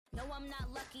No, I'm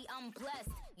not lucky, I'm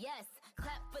blessed. Yes,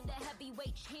 clap for the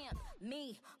heavyweight champ,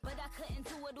 me. But I couldn't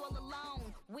do it all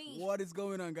alone. What is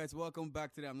going on, guys? Welcome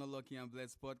back to the I'm Not Lucky, I'm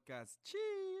Blessed podcast.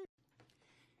 Cheers!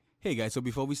 Hey guys, so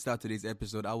before we start today's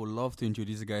episode, I would love to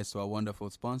introduce you guys to our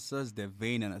wonderful sponsors,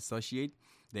 Devane and Associate.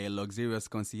 They're a luxurious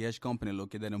concierge company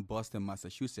located in Boston,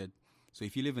 Massachusetts. So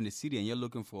if you live in the city and you're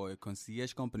looking for a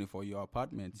concierge company for your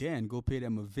apartment, then go pay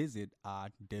them a visit at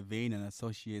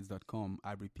devaneandassociates.com.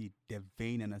 I repeat,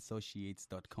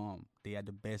 devaneandassociates.com. They are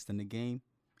the best in the game,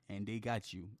 and they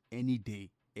got you any day,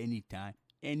 anytime,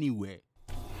 anywhere.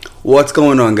 What's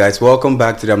going on, guys? Welcome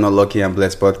back to the I'm Not Lucky, I'm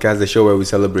Blessed podcast, the show where we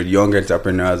celebrate young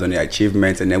entrepreneurs and their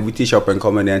achievements, and then we teach up and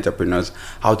coming entrepreneurs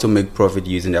how to make profit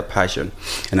using their passion.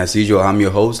 And as usual, I'm your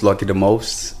host, Lucky the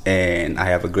Most, and I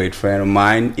have a great friend of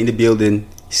mine in the building,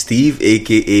 Steve,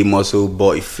 aka Muscle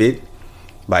Boy Fit,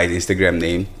 by his Instagram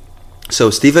name.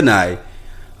 So Steve and I,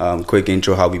 quick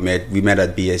intro how we met. We met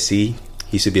at BSC. He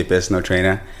used to be a personal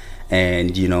trainer,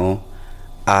 and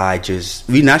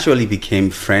we naturally became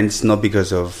friends, not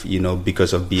because of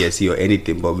BSC or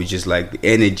anything, but we just like the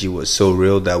energy was so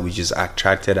real that we just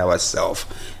attracted ourselves.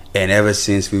 And ever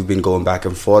since, we've been going back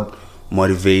and forth,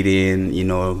 motivating,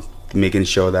 making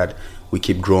sure that we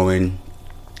keep growing.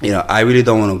 I really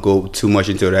don't want to go too much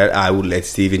into that. I would let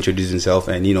Steve introduce himself,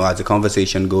 and as the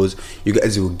conversation goes, you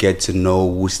guys will get to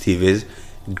know who Steve is.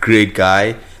 Great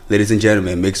guy. Ladies and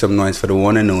gentlemen, make some noise for the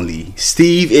one and only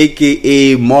Steve,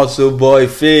 aka Muscle Boy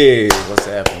Fit. What's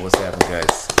happening?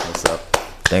 Guys? What's up?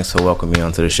 Thanks for welcoming me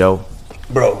onto the show.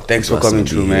 Bro, thanks for coming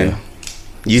through, man.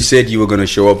 You said you were going to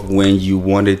show up when you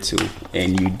wanted to,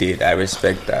 and you did. I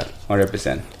respect that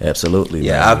 100%. Absolutely.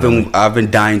 Yeah, man. I've been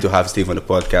dying to have Steve on the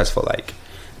podcast for like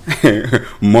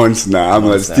months now. I'm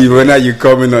like, Steve, when are you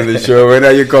coming on the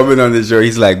show?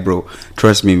 He's like, bro,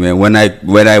 trust me, man. When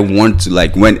I want to,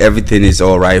 like, when everything is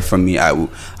all right for me, I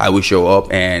will show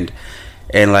up. And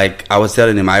like I was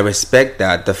telling him, I respect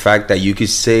that, the fact that you could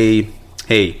say,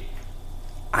 hey,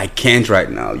 I can't right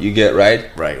now. You get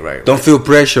right? Right. Don't feel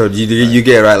pressured. You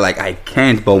get right? Like, I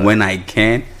can't, but when I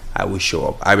can, I will show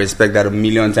up. I respect that a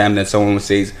million times that someone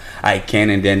says I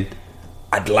can, and then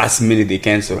at the last minute they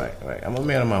cancel. Right. I'm a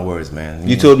man of my words, man.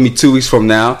 You told me 2 weeks from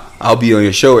now I'll be on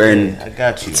your show, and I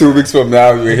got you. 2 weeks from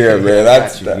now you're here, man.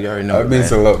 You already know. That means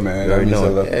a lot, man. You already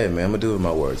know. Yeah, man. I'm gonna do it with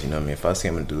my words. You know what I mean? If I say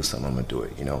I'm gonna do something, I'm gonna do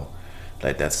it.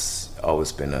 Like that's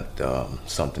always been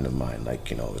something of mine. Like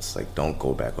it's like, don't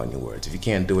go back on your words. If you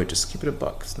can't do it, just keep it a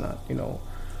buck. It's not. You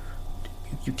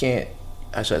can't.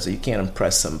 Actually, I say you can't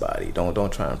impress somebody. Don't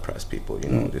try to impress people.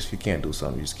 Just if you can't do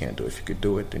something, you just can't do it. If you could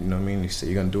do it, then you say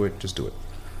you're gonna do it, just do it.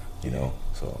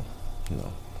 So.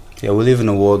 Yeah, we live in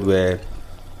a world where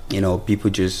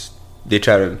people they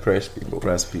try to impress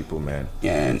people. Man.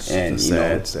 And it's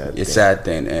it's sad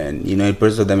thing. And in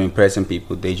place of them impressing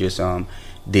people, they just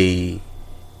they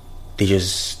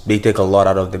take a lot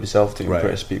out of themselves to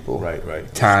impress people.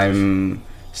 Right. Time,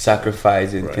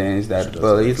 sacrificing things that,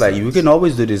 well, it's like you can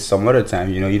always do this some other time.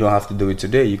 You don't have to do it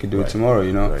today. You can do it tomorrow.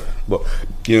 Right. But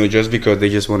just because they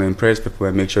just want to impress people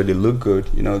and make sure they look good,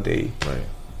 they right.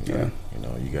 Yeah.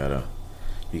 You gotta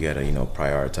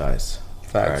prioritize.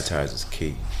 Facts. Prioritize is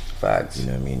key. Facts. You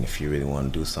know what I mean? If you really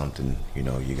want to do something, you're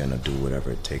gonna do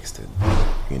whatever it takes to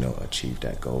achieve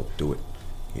that goal. Do it.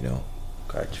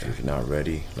 Gotcha. If you're not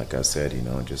ready, like I said,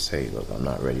 just say, look, I'm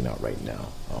not ready, not right now.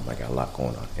 I got a lot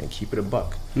going on, and keep it a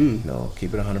buck. Keep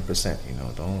it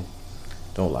 100%.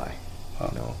 Don't lie. Huh.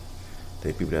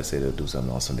 There are people that say they'll do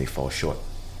something, all of a sudden they fall short.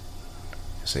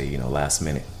 Say, last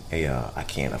minute, hey, I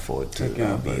can't afford to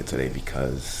be here today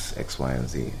because X, Y, and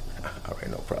Z. All right,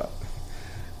 no problem.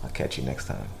 I'll catch you next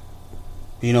time.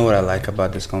 You know what I like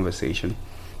about this conversation?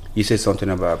 You said something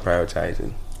about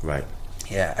prioritizing. Right.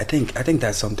 Yeah, I think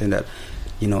that's something that,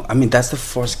 that's the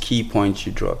first key point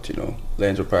you dropped,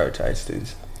 learn to prioritize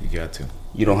things. You got to.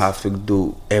 You don't have to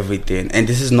do everything. And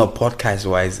this is not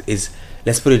podcast-wise.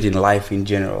 Let's put it in life in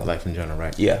general. Life in general,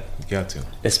 right. Yeah. You got to.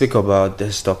 Let's speak about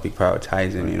this topic,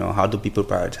 prioritizing. Right. How do people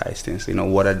prioritize things?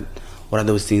 What are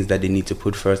those things that they need to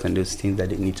put first and those things that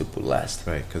they need to put last?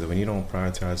 Right, because when you don't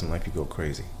prioritize in life, you go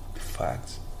crazy.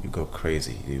 Facts. You go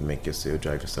crazy. You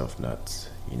drive yourself nuts.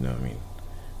 You know what I mean?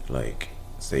 Like,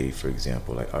 say, for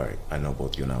example, like, all right, I know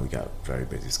both you and I, we got very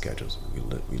busy schedules. We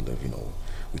live,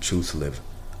 we choose to live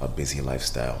a busy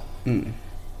lifestyle.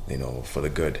 For the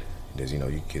good. There's,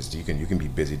 you can be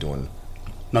busy doing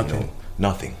nothing.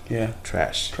 Nothing. Yeah.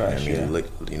 Trash.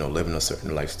 Living a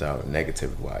certain lifestyle,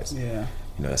 negative wise. Yeah.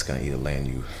 That's gonna either land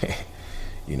you,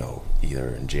 either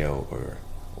in jail or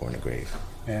in the grave.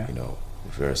 Yeah.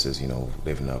 Versus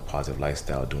living a positive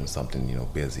lifestyle, doing something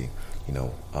busy.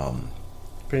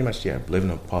 pretty much, yeah, living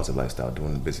a positive lifestyle,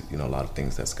 doing busy, a lot of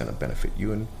things that's going to benefit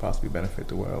you and possibly benefit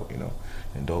the world,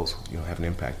 and those, have an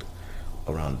impact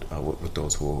around with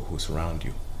those who surround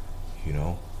you,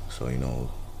 So,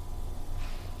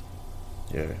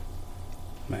 yeah.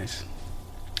 Nice.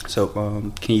 So,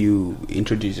 can you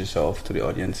introduce yourself to the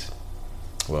audience?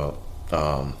 Well,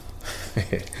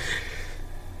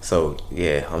 so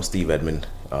yeah, I'm Steve Edmond.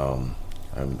 I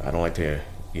don't like to,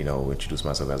 introduce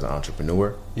myself as an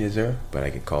entrepreneur. Yes, sir. But I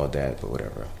get called that, but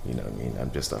whatever. You know what I mean?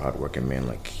 I'm just a hardworking man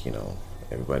like,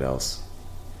 everybody else.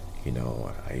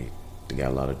 I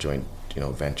got a lot of joint,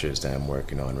 ventures that I'm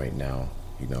working on right now.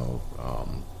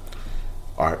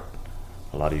 Art.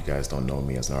 A lot of you guys don't know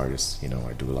me as an artist.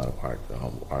 I do a lot of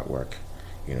artwork,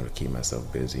 to keep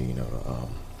myself busy,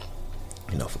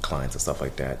 for clients and stuff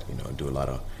like that. I do a lot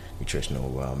of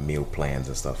nutritional meal plans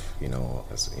and stuff,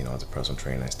 as a personal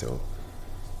trainer. I still,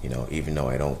 even though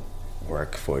I don't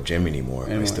work for a gym anymore,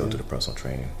 I still do the personal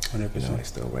training. 100%. I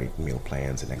still write meal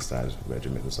plans and exercise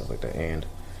regimens and stuff like that. And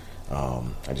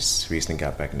I just recently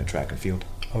got back into track and field.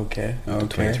 Okay.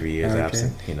 23 years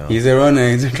absent, He's a runner,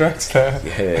 he's a track star.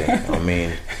 Yeah, I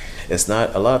mean, it's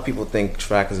not, a lot of people think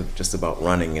track is just about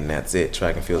running and that's it.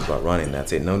 Track and field is about running,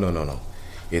 that's it. No.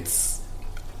 It's,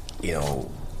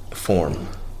 form.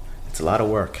 It's a lot of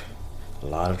work, a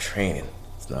lot of training.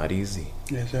 It's not easy.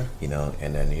 Yes, sir.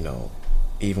 And then,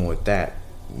 even with that,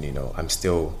 I'm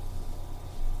still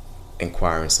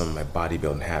inquiring some of my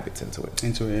bodybuilding habits into it.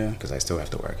 Yeah. Because I still have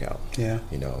to work out. Yeah.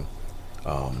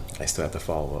 I still have to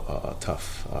follow a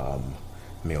tough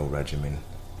meal regimen,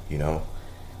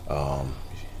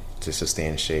 just to stay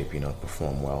in shape,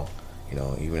 perform well.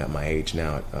 Even at my age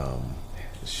now,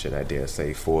 should I dare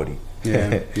say 40?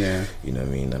 Yeah, yeah. You know what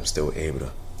I mean? I'm still able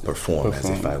to perform as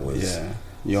if I was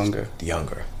younger,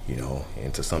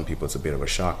 and to some people it's a bit of a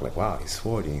shock, like, wow, he's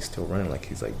 40 and he's still running like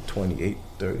he's like 28,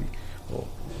 30. Well,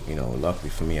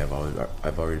 luckily for me, I've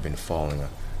already been following a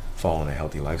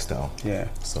healthy lifestyle. Yeah.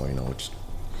 So, which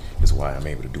is why I'm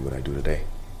able to do what I do today.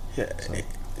 Yeah. So.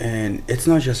 And it's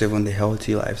not just even the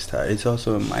healthy lifestyle, it's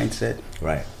also a mindset.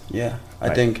 Right. Yeah. I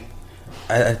think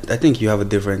you have a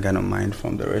different kind of mind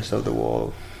from the rest of the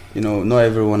world. Not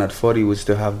everyone at 40 would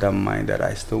still have that mind that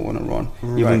I still want to run,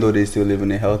 even though they still live in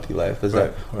a healthy life. I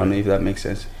don't know if that makes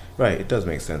sense. Right, it does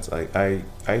make sense. I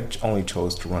only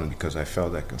chose to run because I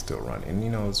felt I can still run. And,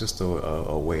 it's just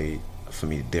a way for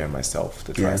me to dare myself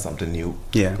to try something new.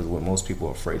 Yeah. Because when most people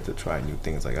are afraid to try new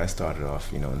things, like I started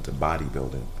off, into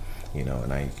bodybuilding,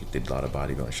 and I did a lot of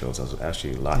bodybuilding shows. I was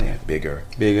actually a lot bigger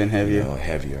and heavier.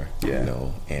 Heavier,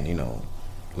 yeah. And,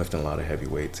 lifting a lot of heavy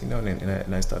weights, and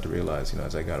I started to realize,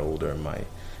 as I got older,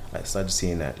 I started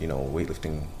seeing that,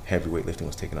 heavy weightlifting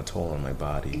was taking a toll on my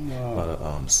body. Wow. A lot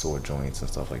of sore joints and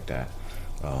stuff like that.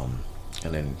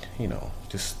 And then,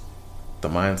 just the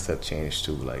mindset changed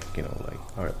to like,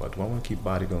 all right, but do I want to keep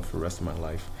bodybuilding for the rest of my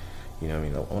life? I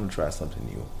want to try something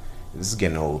new. This is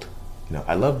getting old.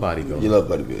 I love bodybuilding. You love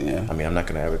bodybuilding, yeah. I mean, I'm not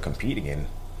going to ever compete again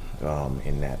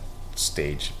in that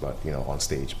stage, but, on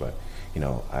stage, but,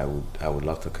 I would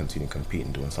love to continue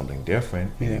competing, doing something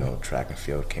different. Yeah. Track and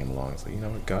field came along. So,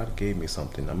 God gave me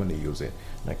something. I'm going to use it,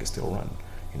 and I can still run.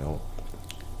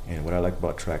 And what I like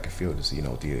about track and field is, the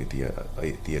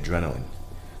adrenaline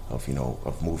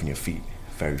of moving your feet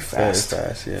very fast,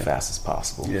 fast as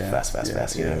possible,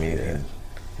 fast. You know what I mean? Yeah.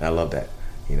 And I love that.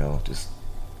 Just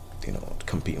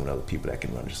competing with other people that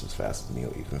can run just as fast as me,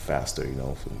 or even faster.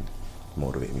 To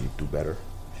motivate me to do better.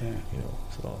 Yeah.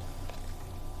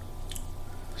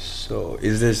 So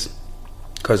is this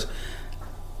because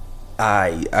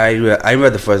I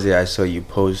remember the first day I saw you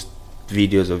post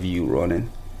videos of you running.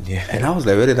 Yeah. And I was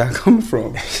like, where did that come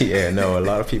from? Yeah, no, a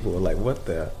lot of people were like, what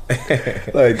the?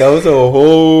 Like, that was a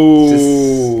whole...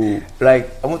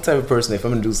 I'm one type of person, if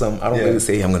I'm going to do something, I don't really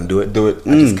say I'm going to do it. Do it.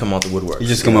 I just come out the woodwork. You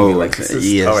just come out the woodwork.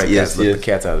 Yes, all right, guys, look, the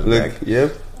cat's out of the bag.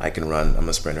 Yep. I can run. I'm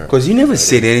a sprinter. Because you never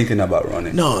said anything about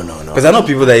running. No. Because I know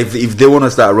people that if they want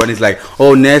to start running, it's like,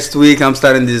 oh, next week I'm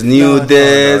starting this new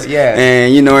this. Yeah.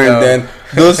 And, and then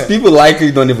those people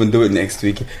likely don't even do it next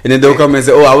week. And then they'll come and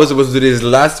say, oh, I was supposed to do this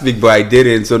last week, but I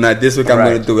didn't. So now this week I'm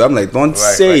going to do it. I'm like, don't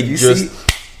say it. Just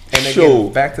and show.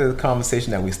 Again, back to the conversation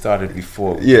that we started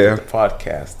before with the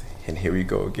podcast. And here we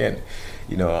go again.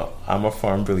 I'm a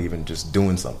firm believer in just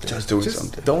doing something. Just doing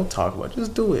something. Don't talk about it.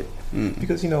 Just do it.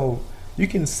 Because, you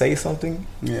can say something,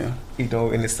 and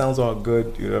it sounds all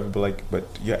good, but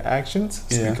your actions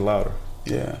speak louder.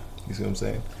 Yeah. You see what I'm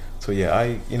saying? So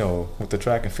yeah, with the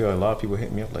track and field, a lot of people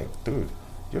hit me up like, dude,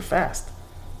 you're fast.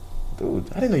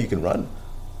 Dude, I didn't know you can run.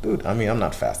 Dude, I mean, I'm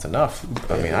not fast enough.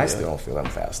 I still don't feel I'm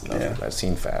fast enough. Yeah. I've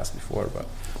seen fast before, but,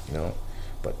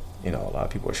 but you know, a lot of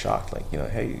people are shocked. Like, you know,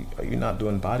 hey, are you not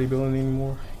doing bodybuilding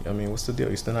anymore? I mean, what's the deal?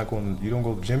 You still not going? You don't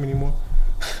go to the gym anymore?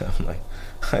 I'm like,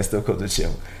 I still go to the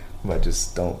gym, but I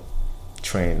just don't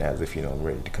train as if, you know, I'm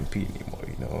ready to compete anymore.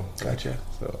 You know, Gotcha.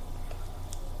 So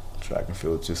track and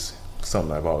field is just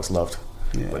something I've always loved,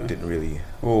 but didn't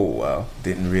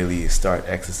really start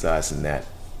exercising that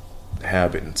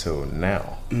habit until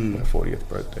now, my 40th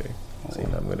birthday. So, you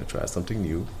know, I'm going to try something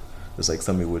new. It's like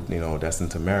somebody would, you know, that's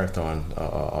into marathon,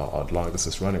 long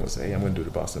distance running would say, hey, I'm going to do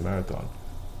the Boston Marathon.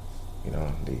 You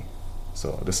know,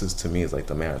 so this is, to me, is like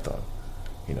the marathon,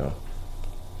 you know.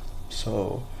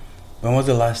 So when was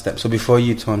the last time? So before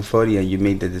you turned 40 and you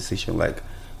made the decision, like,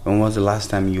 when was the last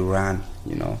time you ran,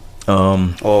 you know?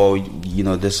 Or, you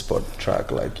know, this sport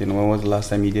track, like, you know, when was the last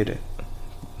time you did it?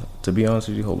 To be honest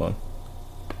with you, hold on.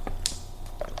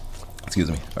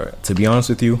 Excuse me. All right. To be honest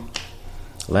with you,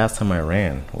 last time I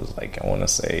ran was like, I want to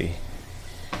say,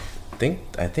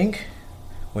 I think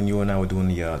when you and I were doing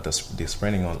the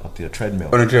sprinting on up the treadmill.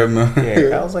 On the treadmill.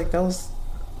 Yeah, I was like, that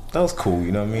was cool.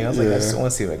 You know what I mean? I was like, I just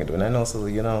want to see if I can do it. And I know, so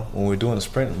you know, when we're doing the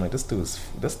sprint, I'm like, this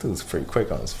dude's pretty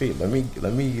quick on his feet. Let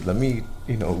me,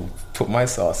 you know, put my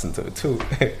sauce into it too.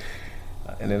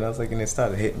 And then I was like, and it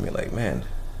started hitting me like, man,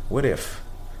 what if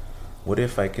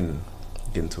I can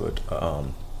get into it?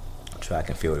 Track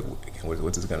and field,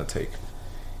 what's it gonna take?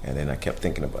 And then I kept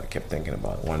thinking about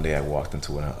it. One day I walked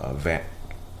into an event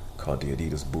called the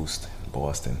Adidas Boost in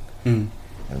Boston, and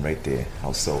right there I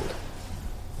was sold.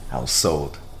 I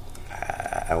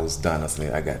was done. I was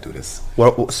like, I gotta do this.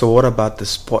 So what about the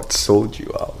sport sold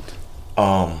you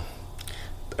out?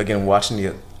 Again, watching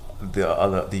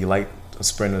the elite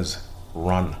sprinters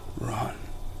run,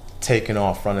 taking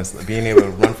off, running, being able to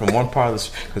run from one part of the,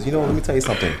 because you know, let me tell you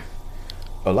something.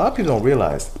 A lot of people don't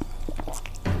realize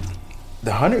the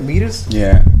 100 meters.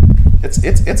 Yeah,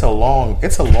 it's a long.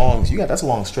 That's a long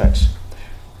stretch.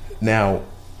 Now,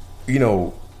 you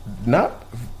know, not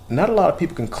a lot of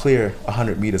people can clear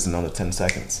 100 meters in under 10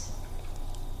 seconds.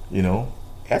 You know,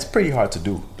 that's pretty hard to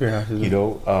do. Yeah, you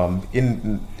know,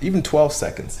 in even 12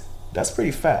 seconds, that's pretty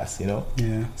fast. You know.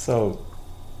 Yeah. So,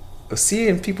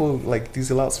 seeing people like these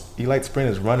elite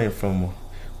sprinters running from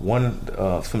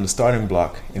the starting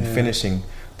block and finishing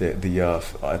at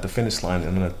the finish line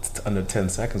in under 10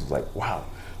 seconds was like, wow,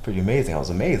 pretty amazing. I was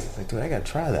amazed. I was like, dude, I gotta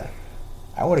try that.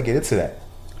 I want to get into that.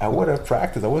 I want to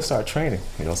practice. I want to start training.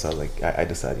 You know, so I was like, I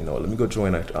decided, you know, let me go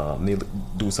join. Need to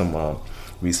do some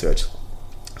research.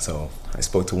 So I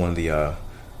spoke to one of the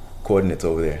coordinates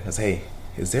over there. I said, hey,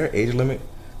 is there an age limit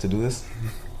to do this?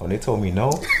 When they told me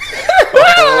no.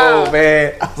 Oh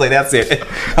man, I was like, that's it.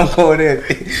 I'm going in.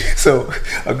 So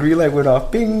a green light went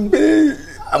off. Bing, bing.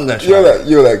 I'm gonna try.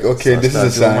 You're like, okay, so this is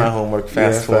a sign. My homework.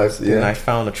 Fast forward. And I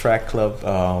found a track club,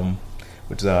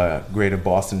 which is a Greater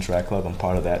Boston Track Club. I'm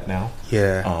part of that now.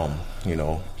 Yeah. You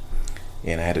know,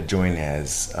 and I had to join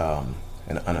as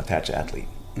an unattached athlete.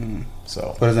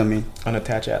 So what does that mean?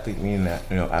 Unattached athlete meaning that,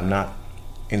 you know, I'm not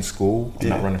in school. I'm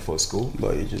not running for a school.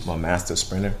 But you just, I'm a master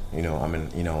sprinter. You know, I'm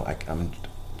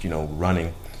you know,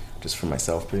 running just for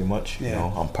myself pretty much. Yeah. You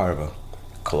know, I'm part of a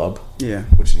club. Yeah.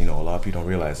 Which, you know, a lot of people don't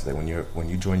realize that when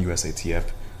you join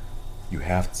USATF, you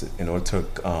have to, in order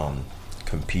to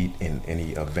compete in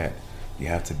any event, you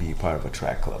have to be part of a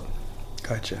track club.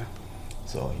 Gotcha.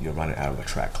 So you're running out of a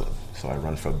track club. So I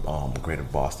run for Greater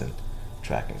Boston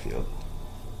Track and Field,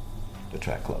 the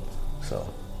track club.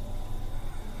 So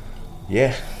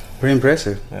yeah, pretty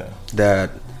impressive. Yeah.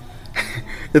 That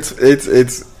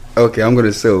it's okay. I'm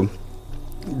gonna say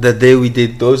the day we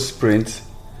did those sprints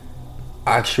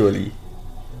actually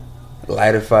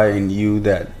lightify in you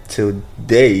that till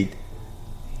date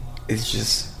it's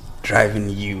just driving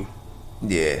you.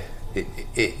 Yeah.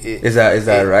 Is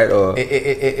that right? Or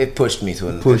it pushed me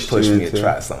to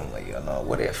try something, like, you know,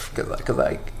 what if? Because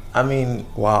like, I mean,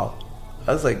 wow.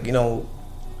 I was like, you know,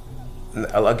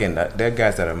 again, there are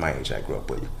guys that are my age I grew up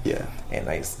with. Yeah. And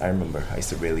I remember I used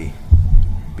to really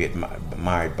be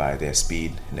admired by their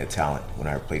speed and their talent when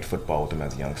I played football with them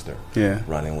as a youngster. Yeah.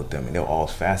 Running with them, and they were all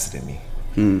faster than me.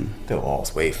 They were all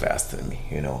way faster than me,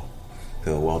 you know.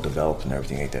 They were well developed and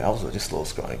everything like that. I was just a little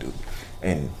scrawny dude.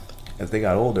 And as they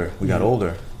got older, we got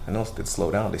older, and those that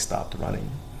slowed down, they stopped running.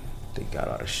 They got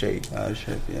out of shape.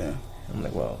 Yeah. I'm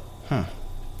like, well,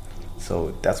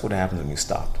 So that's what happens when you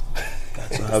stop.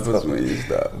 That's what happens when you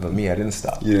stop. But me, I didn't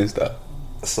stop. You didn't stop.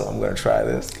 So I'm gonna try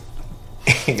this.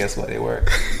 And guess what? It worked.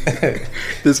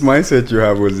 This mindset you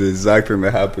have was the exact thing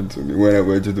that happened to me when I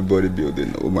went to the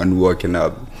bodybuilding and working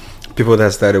out. People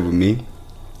that started with me,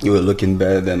 you were looking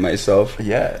better than myself.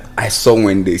 Yeah. I saw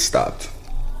when they stopped.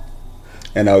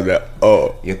 And I was like,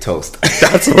 oh, you're toast.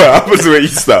 that's what happens when you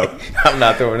stop. I'm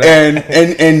not throwing that.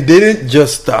 And they didn't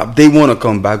just stop. They want to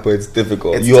come back, but it's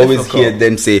difficult. You always hear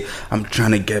them say, I'm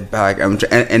trying to get back.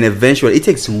 And eventually, it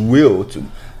takes will to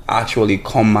actually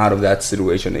come out of that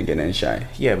situation again and shine.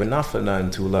 Yeah, but not for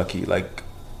nothing too lucky. Like,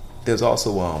 there's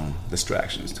also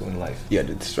distractions too in life. Yeah,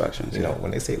 the distractions. You know,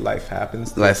 when they say life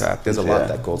happens, there's a lot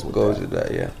that goes with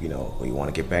that. Yeah. You know, when you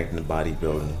want to get back into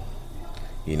bodybuilding,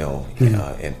 you know,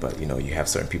 but you know, you have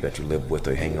certain people that you live with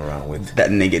or hang around with.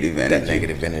 That negative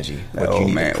energy. But you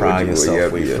need to pry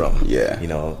yourself away from. Yeah. You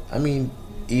know, I mean,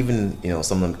 even, you know,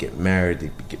 some of them get married, they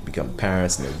become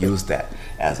parents, and they use that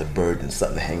as a burden,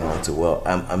 something to hang on to. Well,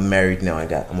 I'm married now.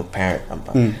 I'm a parent.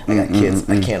 I got kids.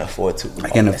 I can't afford to. I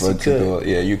can't afford to do it.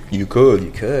 Yeah, you could.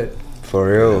 You could.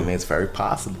 For real. I mean, it's very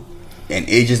possible. And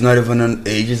age is nothing.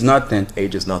 Age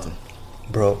is nothing.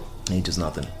 Bro. Age is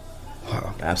nothing.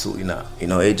 Wow. Absolutely not. You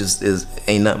know, age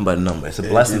ain't nothing but a number. It's a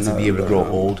blessing to be able to grow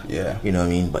old. Yeah. You know what I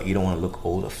mean? But you don't want to look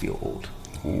old or feel old.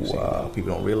 Wow.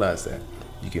 People don't realize that.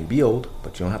 You can be old,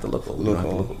 but you don't have to look old.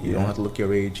 You don't have to look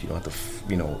your age. You don't have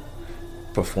to, you know,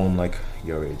 perform like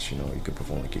your age. You know, you could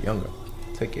perform like you're younger.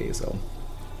 Take care of yourself.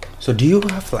 So do you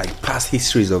have like past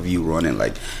histories of you running?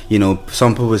 Like, you know,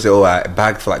 some people say, oh,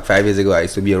 back for like 5 years ago, I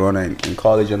used to be a runner in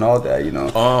college and all that, you know.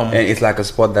 And it's like a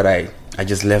sport that I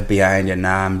just left behind, and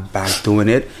now I'm back doing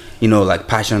it. You know, like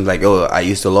passion, like, oh, I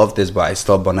used to love this, but I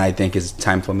stopped, but now I think it's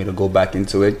time for me to go back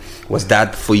into it. Was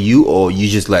that for you, or you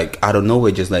just like, I don't know,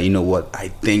 just like, you know what, I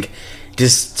think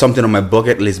just something on my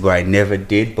bucket list, but I never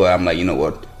did, but I'm like, you know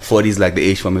what, 40 is like the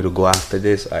age for me to go after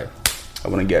this. I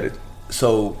want to get it.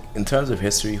 So in terms of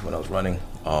history, when I was running,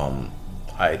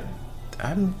 I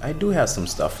do have some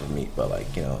stuff with me, but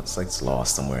like, you know, it's like it's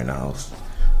lost somewhere in the house.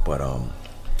 But I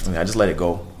mean, I just let it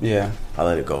go. Yeah, I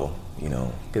let it go. You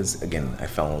know, because again, I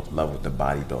fell in love with the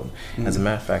bodybuilding. As a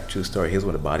matter of fact, true story. Here's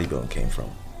where the bodybuilding came from: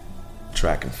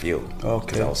 track and field.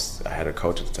 Okay. I had a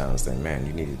coach at the time saying, "Man,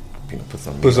 you need to put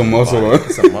some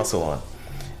muscle on."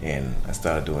 And I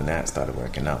started doing that. Started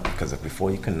working out, because before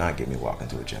you could not get me walking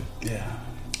to a gym. Yeah.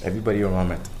 Everybody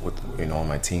around on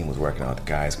my team was working out, the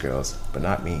guys, girls, but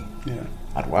not me. Yeah.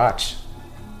 I'd watch.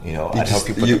 You know, I'd help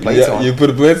you put the plates on. You put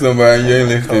the plates on, but you ain't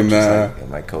lifting. And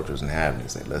my coach wasn't having it. He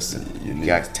said, listen, you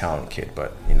got a talent, kid,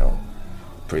 but, you know,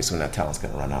 pretty soon that talent's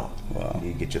going to run out. Wow.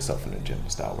 You get yourself in the gym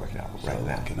and start working out right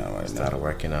now. Started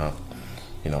working out.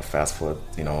 You know, fast forward,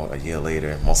 you know, a year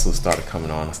later, muscles started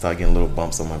coming on. I started getting little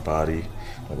bumps on my body.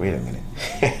 Like, wait a minute.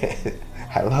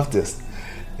 I love this.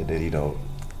 And then, you know,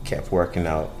 kept working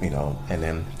out, you know, and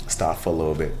then stopped for a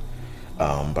little bit.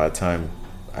 By the time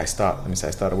I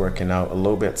started working out a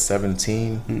little bit at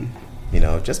 17, you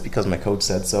know, just because my coach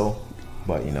said so.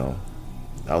 But, you know,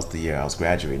 that was the year I was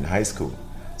graduating high school.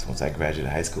 So once I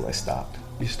graduated high school, I stopped.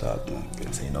 You stopped?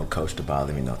 Didn't say no coach to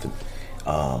bother me, nothing.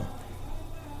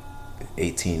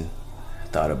 18,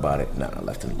 thought about it. Nah, I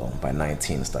left it alone. By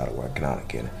 19, I started working out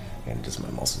again. And just my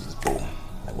muscles just boom,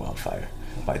 like wildfire.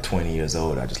 By 20 years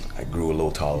old, I grew a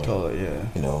little taller. Taller, yeah.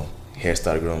 You know, hair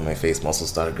started growing on my face, muscles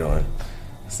started growing.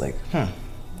 It's like,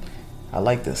 I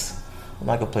like this. I'm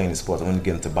not gonna play any sports. I'm gonna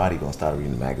get into bodybuilding. Start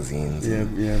reading the magazines.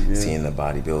 Yeah. Seeing the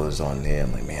bodybuilders on there.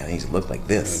 I'm like, man, I need to look like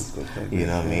this. You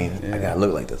know what I mean? Yeah. I gotta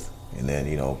look like this. And then,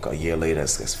 you know, a year later, I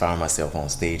found myself on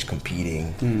stage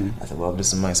competing. I said, well,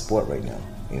 this is my sport right now.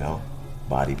 You know,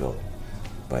 bodybuilding.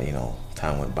 But, you know,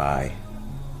 time went by,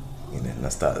 and then I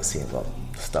started seeing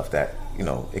stuff that, you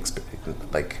know,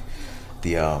 like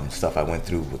the stuff I went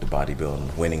through with the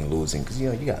bodybuilding, winning, losing, because, you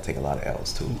know, you gotta take a lot of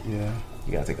L's too. Yeah.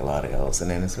 You gotta take a lot of L's,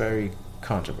 and then it's very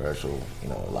controversial. You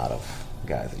know, a lot of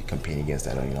guys that you compete against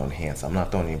that are, you know, enhanced. I'm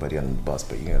not throwing anybody under the bus,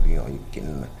 but you know, you're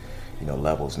getting, you know,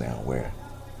 levels now where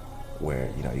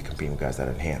you know, you're competing with guys that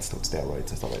are enhanced with steroids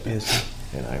and stuff like that. Yes.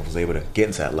 And I was able to get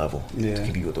into that level to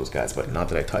compete with those guys, but not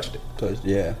that I touched it.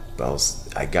 But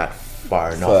I got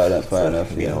far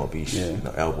enough. You know,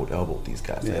 elbowed these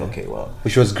guys. Like, okay, well,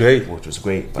 which was great,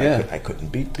 but I couldn't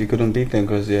beat them. You couldn't beat them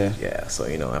because So,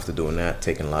 you know, after doing that,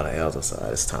 taking a lot of L's, I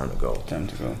said, it's time to go.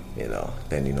 You know,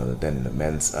 then the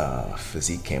men's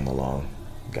physique came along,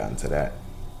 got into that.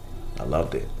 I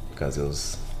loved it because it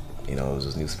was, you know, it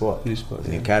was a new sport, a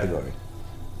new category.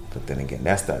 But then again,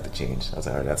 that started to change. I was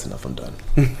like, all right, that's enough, I'm done.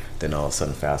 Then all of a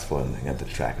sudden, fast forward, and I got to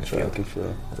the track and field. I was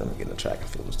like, I'm getting the track and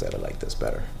field instead. I like this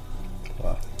better.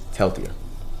 Wow. It's healthier.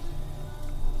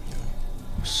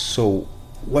 So,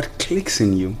 what clicks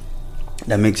in you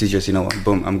that makes you just, you know what,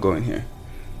 boom, I'm going here?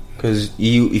 Because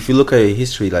if you look at your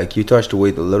history, like, you touched the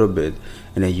weight a little bit,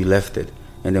 and then you left it.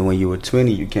 And then when you were 20,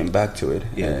 you came back to it.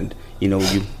 Yeah. And, you know,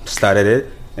 you started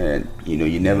it, and, you know,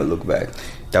 you never look back.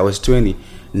 That was 20.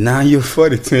 Now you're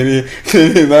 40, 20,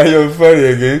 now you're 40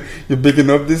 again. You're picking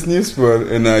up this new sport,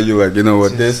 and now you're like, you know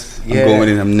what, I'm going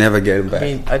in, I'm never getting back. I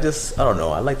mean, I don't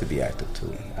know. I like to be active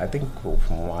too. I think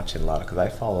from watching a lot, because I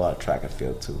follow a lot of track and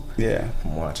field too. Yeah.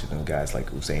 From watching them guys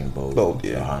like Usain Bolt,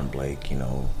 Johan Blake,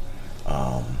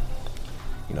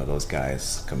 those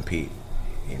guys compete.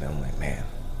 I'm like, man,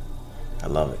 I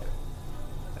love it.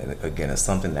 And again, it's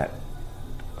something that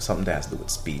has to do with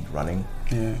speed, running.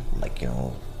 Yeah. Like,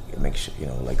 it makes sure,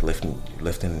 like lifting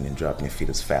and dropping your feet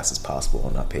as fast as possible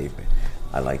on that pavement.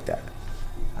 I like that.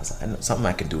 I was like, I know something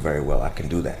I can do very well. I can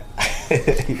do that.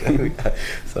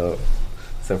 So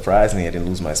surprisingly, I didn't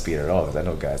lose my speed at all, because I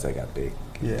know guys that got big,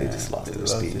 they just lost their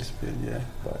speed. Yeah.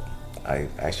 But I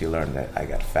actually learned that I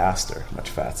got faster, much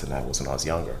faster than I was when I was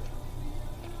younger,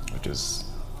 which is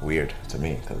weird to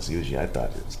me, because usually I thought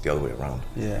it was the other way around.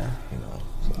 Yeah.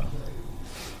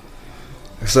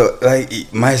 So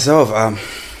like myself,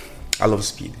 I love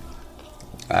speed.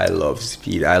 I love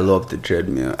speed. I love the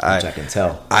treadmill. Which I can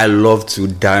tell. I love to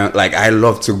die. Like, I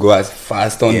love to go as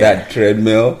fast on that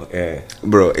treadmill. Yeah.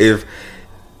 Bro, so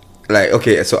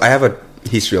I have a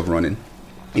history of running.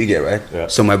 You get right? Yeah.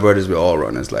 So my brothers were all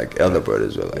runners. Like, elder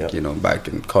brothers were like, back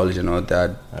in college and all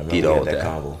that. I Did all that.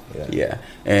 combo. Yeah.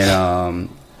 And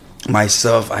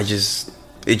myself, I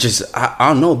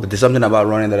don't know, but there's something about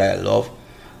running that I love,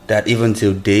 that even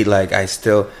till date, like, I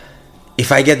still,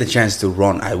 if I get the chance to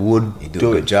run, I would You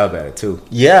do a good job at it too.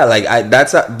 Yeah, like,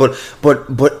 but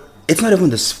it's not even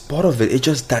the sport of it. It's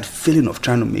just that feeling of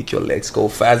trying to make your legs go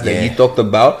fast that you talked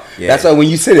about. Yeah. That's why when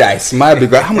you said it, I smile,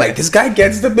 because I'm like, this guy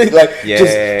gets the big, like,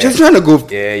 just trying to go.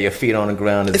 Yeah, your feet on the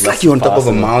ground. It's like you're on top of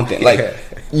a mountain. Like,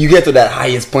 you get to that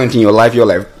highest point in your life, you're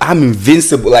like, I'm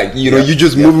invincible. Like, you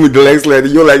just moving with the legs, like,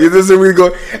 you're like, is this really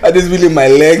go? Are this really my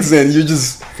legs? And you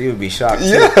just, you would be shocked.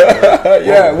 Yeah,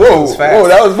 yeah. Whoa,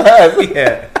 that was fast.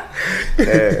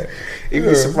 Yeah. Even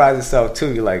you surprise yourself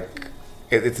too. You're like,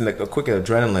 it's like a quick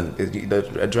adrenaline. The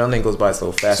adrenaline goes by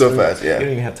so fast. So fast, yeah. You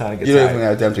don't even have time to get tired. You don't even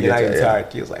have time to get tired. You're not even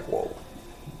tired. You're like, whoa,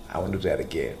 I want to do that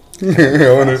again. I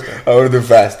want to do it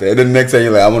faster. And then the next time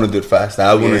you're like, I want to do it faster.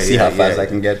 I want to see how fast I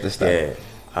can get this time.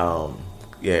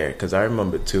 Yeah. Because I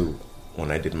remember too,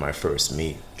 when I did my first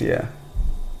meet. Yeah.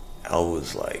 I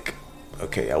was like,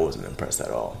 okay, I wasn't impressed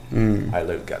at all. I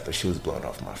literally got the shoes blown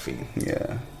off my feet.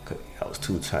 Yeah. Cause I was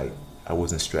too tight. I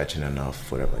wasn't stretching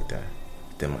enough, whatever like that.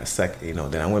 Then my second,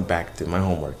 then I went back to my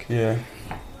homework. Yeah.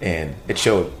 And it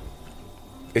showed.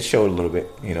 It showed a little bit,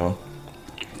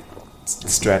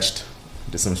 Stretched,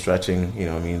 did some stretching,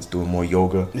 doing more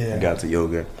yoga. Yeah. I got to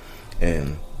yoga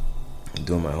and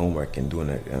doing my homework and doing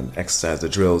exercise, the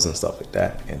drills and stuff like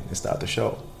that, and it started to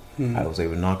show. I was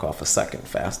able to knock off a second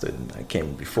faster than I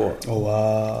came before. Oh,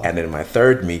 wow. And then my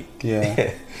third meet,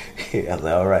 yeah, I was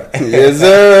like, all right. Yes,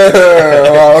 sir.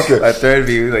 Wow, okay. My third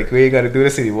meet, was like, we ain't got to do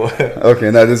this anymore.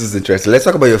 Okay, now this is interesting. Let's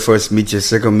talk about your first meet, your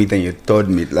second meet, and your third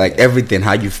meet. Like, everything,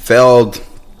 how you felt,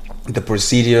 the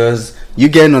procedures. You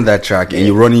getting on that track and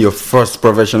you're running your first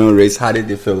professional race. How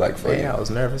did it feel like for you? Yeah, I was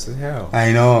nervous as hell.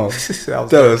 I know.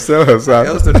 Tell us. It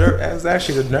was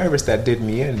actually the nervous that did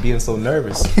me in, being so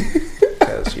nervous.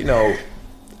 Because,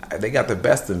 they got the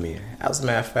best of me. As a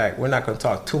matter of fact, we're not going to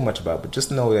talk too much about it, but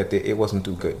just know that it wasn't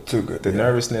too good. The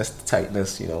nervousness, the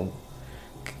tightness, I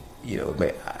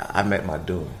met my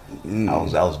doom. I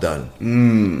was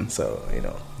done. So,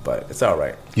 but it's all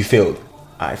right. You failed.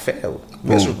 I failed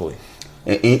miserably.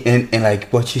 And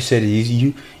like what you said,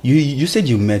 you said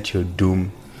you met your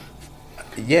doom.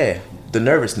 Yeah, the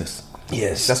nervousness.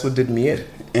 Yes, that's what did me in.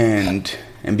 And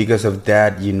because of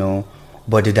that,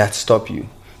 but did that stop you?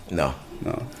 No.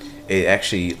 It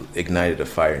actually ignited a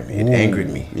fire in me. It angered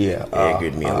me. Yeah, it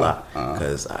angered me a lot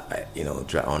because I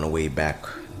on the way back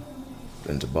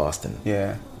into Boston.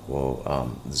 Yeah.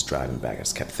 Well, just driving back, I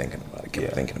just kept thinking about it.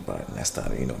 And I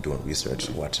started, doing research,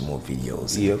 watching more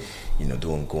videos,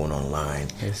 going online.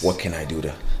 Yes. What can I do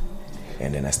to?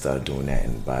 And then I started doing that,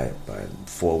 and by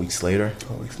 4 weeks later,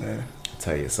 I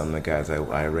tell you, some of the guys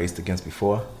I raced against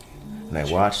before, and I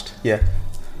watched. Yeah.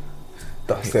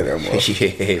 Don't say that more.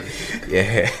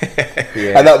 Yeah.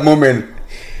 At that moment,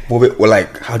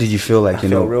 like, how did you feel? Like, I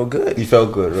felt real good. You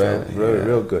felt good, right?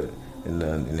 Real good. And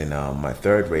then my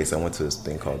third race, I went to this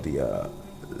thing called the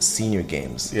Senior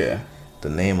Games. Yeah. The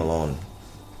name alone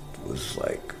was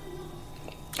like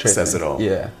says it all.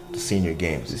 Yeah. The Senior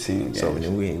Games. So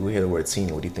when we hear the word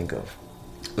senior, what do you think of?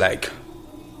 Like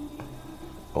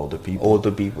older people.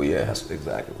 Older people, yeah. That's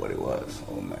exactly what it was.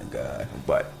 Oh my God.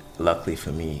 But luckily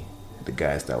for me, the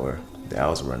guys that I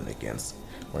was running against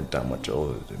weren't that much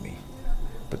older than me,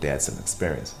 but they had some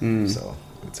experience. So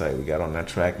I tell you, we got on that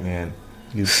track, man.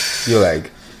 You're like,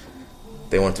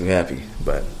 they weren't too happy,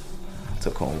 but I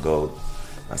took home gold.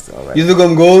 I said, all right. You took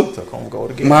home gold? Took home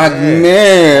gold again. My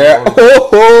man.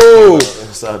 Oh,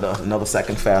 So another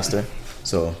second faster.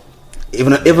 So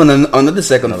even another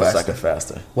second another faster. second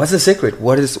faster. What's the secret?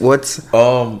 What's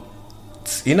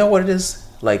You know what it is?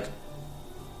 Like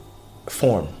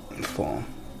form.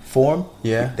 Form.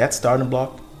 Yeah. That starting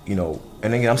block, you know,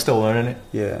 and again I'm still learning it.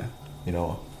 Yeah. You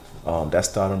know, that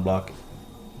starting block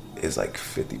is like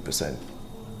 50%.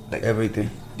 Like Everything.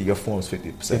 Your form is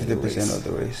 50%. 50% of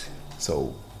the race.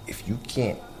 So if you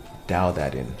can't dial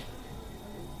that in,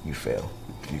 you fail.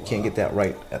 If you can't get that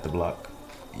right at the block,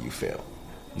 you fail.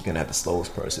 You're gonna have the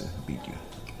slowest person beat you.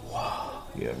 Wow.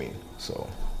 You know what I mean? So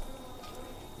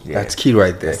yeah, That's key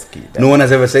right there. That's key. No one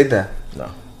has ever said that.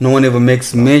 No one ever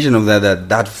makes mention of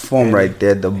that form right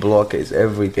there. The block is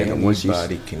everything. And once you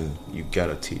Anybody can. You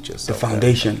gotta teach yourself the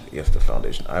foundation. That. Yes, the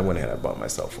foundation. I went ahead. I bought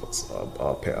myself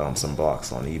some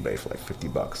blocks on eBay for like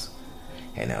 $50,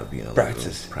 and I would be in a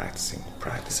practicing.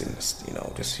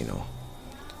 Just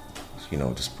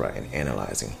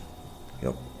analyzing.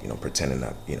 Pretending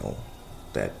that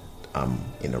that I'm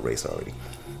in the race already.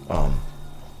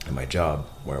 In my job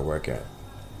where I work at,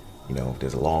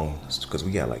 there's a long, because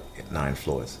we got like 9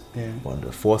 floors. Yeah. On the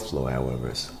 4th floor,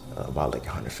 however, is about like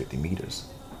 150 meters.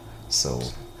 So,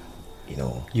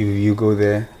 you go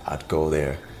there. I'd go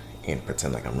there and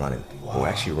pretend like I'm running. Wow. Well, I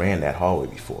actually ran that hallway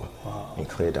before and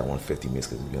cleared that 150 meters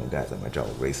because guys at my job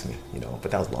would race me.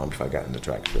 But that was long before I got in the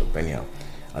track field. But anyhow,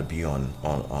 I'd be on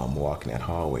walking that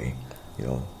hallway,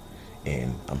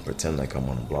 and I'm pretending like I'm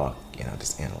on a block, and I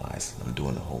just analyze. I'm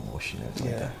doing the whole motion and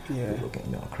everything like that. People looking at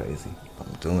me all crazy.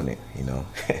 I'm doing it, you know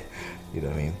what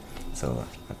I mean? So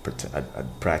I'd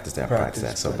practice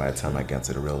that. So by the time I got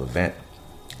to the real event,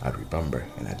 I'd remember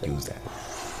and I'd use that.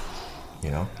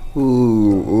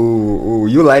 Ooh,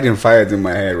 you lighting fires in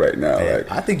my head right now. Yeah,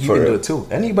 like, I think you can do it too.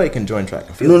 Anybody can join track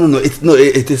and field. No. It's not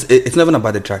even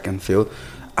about the track and field.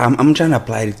 I'm trying to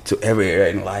apply it to every area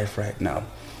in life right now.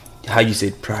 How you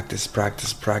say practice,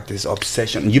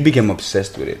 obsession. You become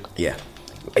obsessed with it. Yeah.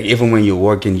 Like even when you're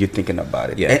working, you're thinking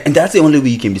about it. Yeah. And that's the only way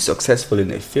you can be successful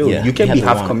in a field. Yeah. You can't be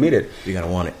half committed. You gotta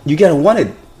want it. You gotta want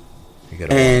it.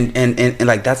 And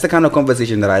like that's the kind of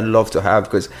conversation that I love to have,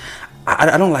 because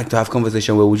I don't like to have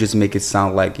conversation where we just make it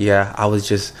sound like, yeah, I was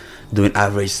just doing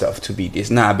average stuff to be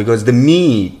this. Nah, because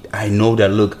I know that,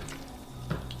 look,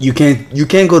 you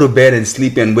can't go to bed and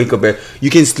sleep and wake up. You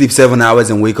can sleep 7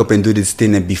 hours and wake up and do this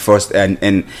thing and be first. And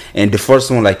the first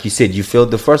one, like you said, you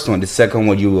failed the first one. The second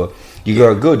one, you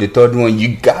got good. The third one,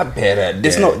 you got better.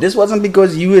 This wasn't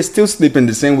because you were still sleeping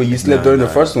the same way you slept during the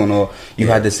first one, or you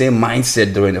had the same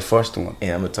mindset during the first one.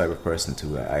 And I'm the type of person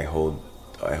too. I hold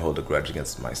a grudge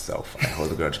against myself. I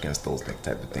hold a grudge against those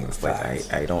type of things.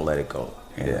 Like I don't let it go.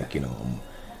 And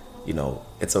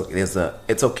it's okay.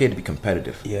 It's okay to be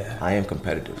competitive. Yeah, I am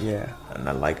competitive. Yeah, and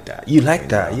I like that. You like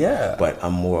that, yeah. But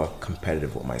I'm more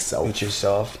competitive with myself. With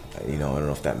yourself. I don't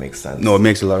know if that makes sense. No, it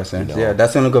makes a lot of sense. Yeah,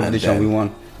 that's the only competition we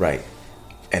want. Right.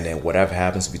 And then whatever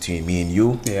happens between me and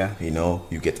you, yeah,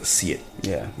 you get to see it.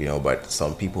 Yeah. But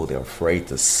some people, they're afraid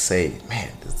to say,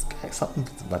 man, this guy, something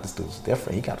about this dude's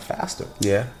different. He got faster.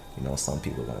 Yeah. Some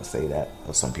people are gonna say that,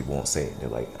 or some people won't say it. They're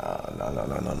like,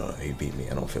 no, he beat me.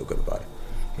 I don't feel good about it.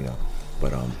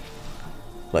 But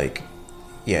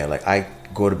I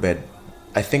go to bed.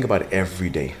 I think about it every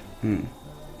day.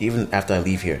 Even after I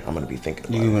leave here, I'm gonna be thinking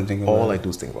about it. All I do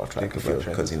is think about track and field,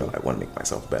 because I want to make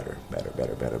myself better.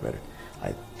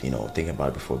 I thinking about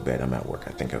it before bed. I'm at work.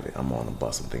 I think of it. I'm on a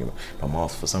bus. I'm thinking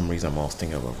about. For some reason, I'm always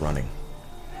thinking about running.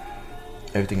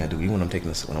 Everything I do, even when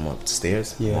I'm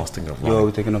upstairs, I'm always thinking of running.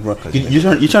 You're thinking of running.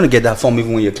 You're trying to get that form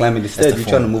even when you're climbing the stairs. You're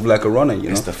trying to move like a runner.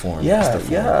 It's the form. Yeah, it's the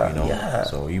form, yeah.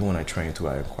 So even when I train too,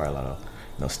 I require a lot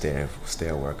of stair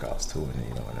workouts too,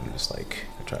 and and I'm just like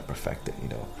I try to perfect it.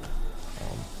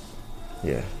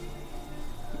 Yeah.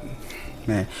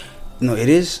 Man, no, it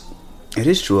is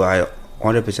true. I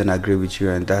 100% agree with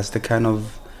you, and that's the kind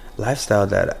of lifestyle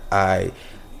that I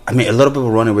mean, a lot of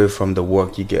people run away from the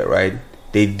work you get, right?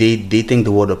 They think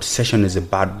the word obsession is a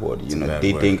bad word,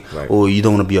 They think, right. Oh, you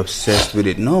don't want to be obsessed with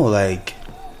it. No, like,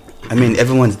 I mean,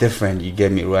 everyone's different. You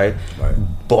get me, right? Right.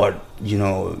 But you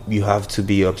have to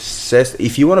be obsessed.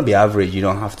 If you want to be average, you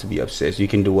don't have to be obsessed. You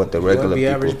can do what the regular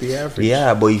people. Be average.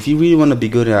 Yeah, but if you really want to be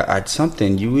good at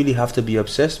something, you really have to be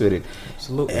obsessed with it.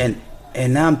 Absolutely.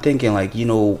 And now I'm thinking, like,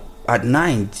 at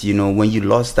night, when you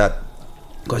lost that.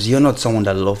 Because you're not someone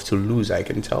that loves to lose, I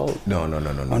can tell. No.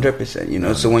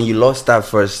 100%, So when you lost that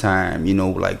first time,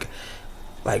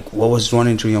 like what was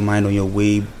running through your mind on your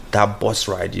way, that bus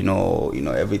ride,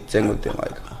 every single thing,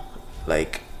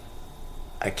 like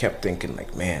I kept thinking,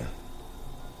 like, man,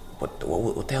 what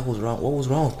the hell was wrong? What was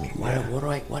wrong with me? Why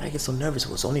did I get so nervous?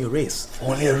 It was only a race.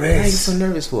 Only a Why did I get race. so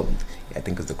nervous for? I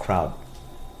think it's the crowd,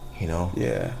 you know.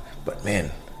 Yeah. But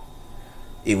man,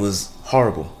 it was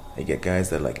horrible. They get guys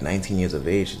that are like 19 years of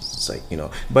age. It's just like, you know.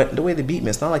 But the way they beat me,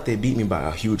 it's not like they beat me by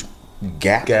a huge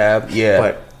gap. Yeah.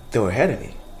 But they were ahead of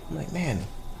me. I'm like, man,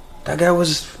 That guy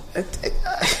was.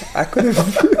 I couldn't.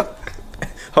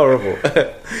 horrible.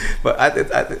 But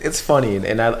it's funny,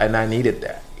 and I needed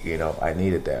that. You know, I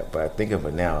needed that. But I think of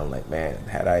it now, I'm like, man,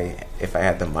 if I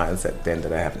had the mindset then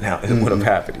that I have now, it would have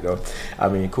happened. You know, I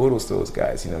mean, kudos to those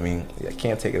guys. You know what I mean? I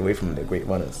can't take it away from them. They're great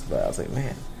runners. But I was like,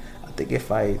 man, I think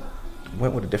if I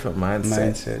went with a different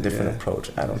mindset different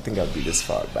approach, I don't think I'd be this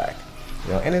far back.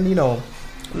 You know, and then, you know,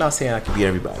 I'm not saying I can beat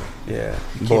everybody. Yeah.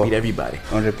 You can't beat everybody.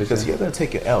 100%. Because you're going to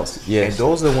take your L's. Yes. And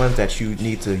those are the ones that you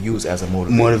need to use as a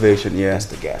Motivation, yeah. That's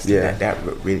the gas. Yeah.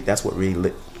 That's what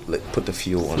really put the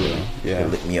fuel on me. Yeah.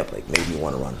 It lit me up, like made me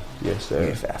want to run. Yes, sir.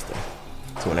 Get faster.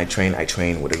 So when I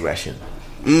train with aggression.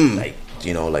 Like,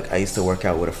 you know, like I used to work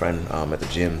out with a friend at the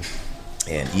gym,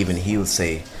 and even he would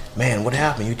say, man, what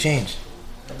happened? You changed.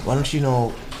 Why don't you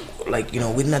know, like, you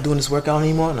know, we're not doing this workout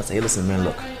anymore? And I say, hey, listen, man,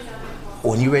 look.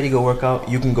 When you're ready to go work out,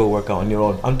 you can go work out on your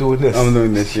own. I'm doing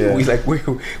this. Yeah.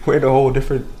 We're in a whole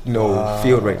different, you know,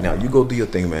 field right now. You go do your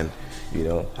thing, man. You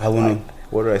know.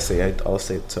 What do I say? I'll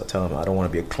say, tell him I don't want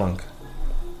to be a clunk.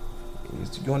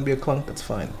 You want to be a clunk? That's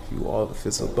fine. If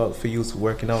it's about for you, it's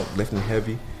working out, lifting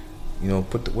heavy. You know,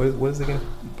 what is it again?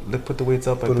 Put the weights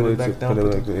up. I put it back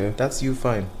down. That's you,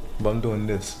 fine. But I'm doing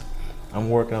this. I'm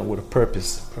working out with a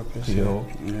purpose. You know,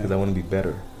 because I want to be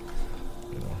better.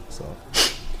 You know, so.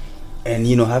 And,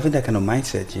 you know, having that kind of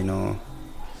mindset, you know,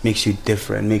 makes you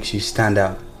different, makes you stand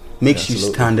out, makes you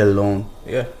stand alone.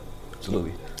 Yeah,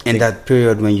 absolutely. And that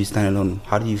period when you stand alone,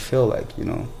 how do you feel like, you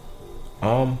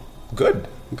know? Good.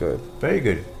 Good. Very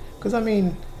good. Because, I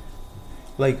mean,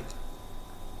 like,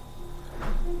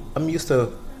 I'm used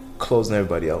to closing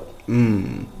everybody out.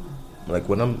 Like,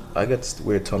 when I get this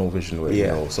weird tunnel vision where, you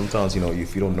know, sometimes, you know,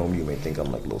 if you don't know me, you may think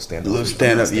I'm like low stand-up.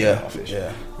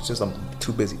 Yeah. It's just I'm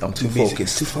too busy. I'm too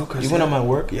focused. focused. Even on my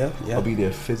work, yeah. I'll be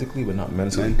there physically, but not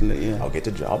mentally. Yeah. I'll get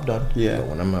the job done. Yeah. But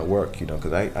when I'm at work, you know,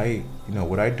 because I you know,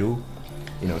 what I do,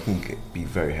 you know, it can be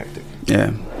very hectic.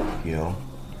 Yeah. You know,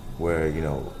 where, you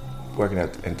know, working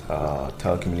at a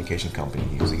telecommunication company,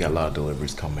 you usually got a lot of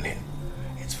deliveries coming in.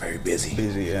 It's very busy.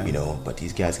 Yeah. You know, but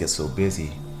these guys get so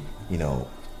busy, you know,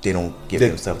 they don't give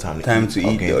themselves time to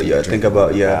eat. Think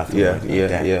about yeah.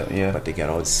 But they got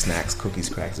all these snacks, cookies,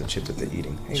 cracks, and chips that they're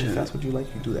eating. Hey, if that's what you like,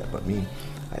 you do that. But me,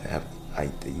 I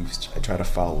try to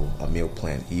follow a meal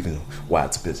plan even while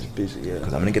it's busy. Yeah.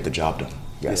 Because I'm gonna get the job done.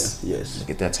 Yes. Yes. I'm gonna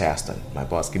get that task done. My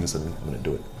boss gives me something, I'm gonna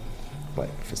do it. But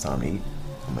if it's time to eat,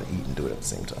 I'm gonna eat and do it at the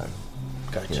same time.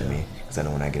 Gotcha. You know what I mean? Because I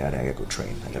know when I get out, I gotta go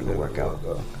train. I gotta go work out.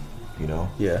 You know?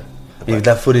 Yeah. If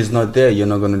that food is not there, you're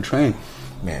not gonna train.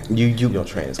 Man, you don't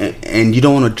train as good. And you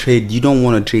don't want to trade. You don't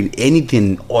want to trade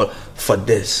anything or for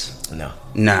this. No.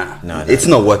 It's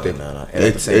not worth it. No.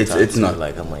 It's not.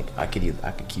 Like I'm like I could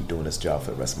keep doing this job for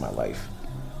the rest of my life,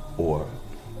 or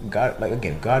God, like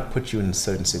again, God put you in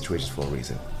certain situations for a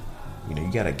reason. You know,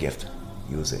 you got a gift,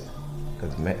 use it.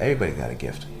 Because everybody got a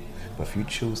gift. But if you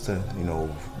choose to, you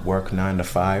know, work 9 to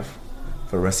 5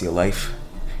 for the rest of your life,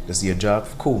 this is your job,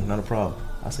 cool, not a problem.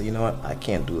 I said, you know what? I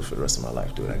can't do it for the rest of my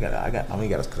life, dude. I only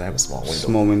got because I have a small window.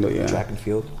 Small window, yeah. Track and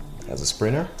field, as a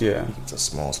sprinter, yeah, it's a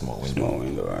small window. Small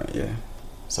window, right? Yeah.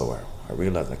 So I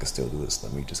realized I could still do this.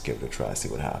 Let me just give it a try, see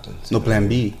what happens. No plan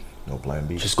B. No plan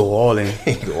B. Just go all in.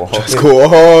 Just go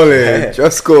all in.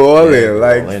 Just go all in.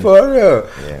 Like all in. For real.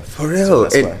 Yeah. For real. So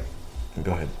that's why.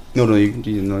 Go ahead. No,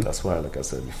 you know. That's why, like I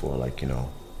said before, like, you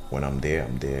know, when I'm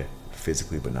there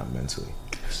physically, but not mentally.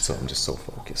 So I'm just so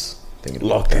focused.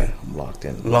 Locked in. I'm locked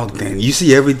in. Locked in. You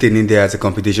see everything in there as a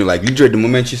competition. Like literally, the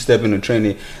moment you step into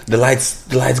training, the lights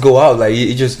go out. Like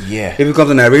it just it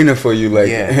becomes an arena for you. Like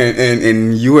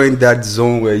and you are in that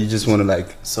zone where you just want to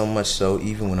like. So much so,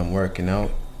 even when I'm working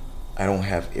out, I don't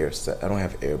have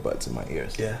earbuds in my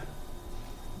ears. Yeah.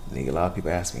 A lot of people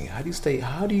ask me, how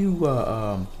do you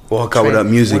walk out without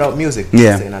music? Without music.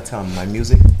 Yeah. And I tell them my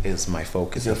music is my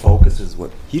focus. The focus is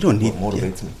what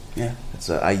motivates me. Yeah.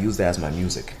 So I use that as my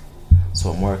music. So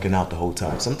I'm working out the whole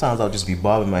time. Sometimes I'll just be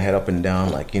bobbing my head up and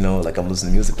down, like, you know, like I'm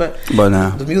listening to music. But nah.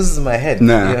 The music's in my head.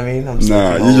 Nah. You know what I mean? I'm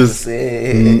just you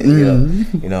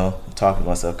just you know, talking to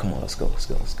myself. Come on, let's go.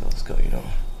 You know.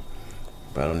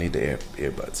 But I don't need the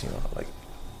earbuds. You know, like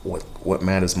what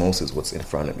matters most is what's in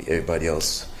front of me. Everybody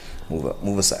else,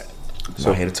 move aside. I'm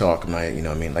not here to talk. I'm not, you know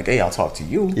what I mean? Like, hey, I'll talk to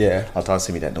you. Yeah. I'll talk to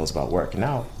somebody that knows about working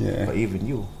out. Yeah. But even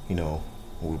you know,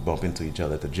 we bump into each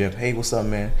other at the gym. Hey, what's up,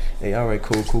 man? Hey, all right,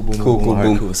 cool, boom, Cool, boom, all right,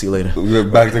 boom. cool. See you later. We're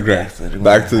back to the grind.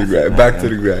 Back to the grind. Back to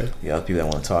the grind. Yeah, other people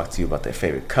that want to talk to you about their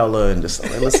favorite color and just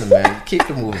like, listen, man, keep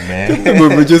it moving, man.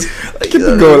 But just keep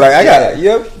it going. Like I got it.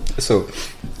 Yep. So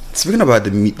speaking about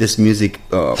this music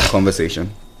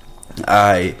conversation,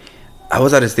 I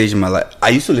was at a stage in my life. I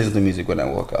used to listen to music when I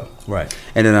woke up. Right.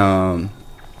 And then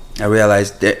I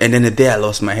realized that, and then the day I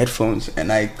lost my headphones,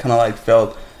 and I kind of like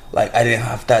felt like I didn't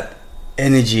have that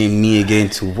energy in me again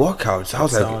to work out. So I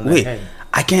was like, wait,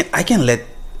 I can't let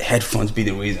headphones be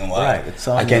the reason why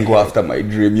I can't go after my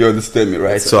dream. You understand me,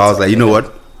 right? So I was like, you know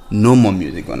what? No more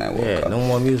music when I woke up. No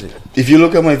more music. If you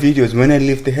look at my videos, when I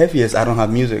lift the heaviest, I don't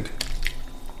have music.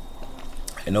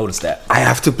 I noticed that. I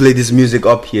have to play this music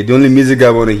up here. The only music I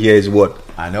want to hear is what?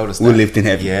 I noticed we're lifting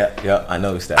heavy. Yeah, I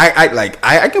noticed that.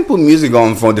 I can put music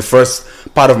on for the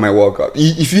first part of my workout.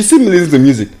 If you see me listen to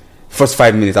music, first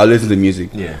 5 minutes I'll listen to music.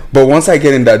 Yeah. But once I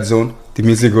get in that zone, the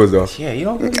music goes off. Yeah, you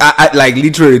know. I like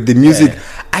literally the music. Yeah.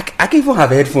 I can even have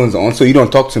headphones on so you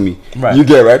don't talk to me. Right. You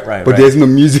get right. But there's no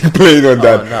music playing on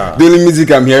that. No. The only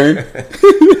music I'm hearing.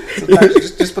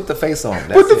 just put the face on.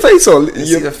 Put the face on. You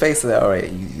see the face of that. All right,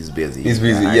 he's busy. He's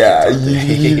busy. Yeah,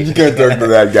 you can't talk to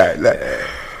that guy. Like,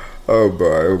 oh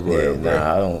boy.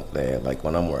 Nah, I don't. Man, like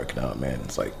when I'm working out, man,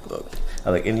 it's like, look,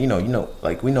 and you know,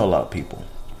 like we know a lot of people.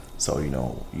 So you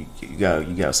know, you got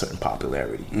a certain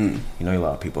popularity. You know a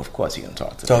lot of people. Of course, you can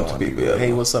talk to people. Yeah.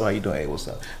 Hey, what's up? How you doing? Hey, what's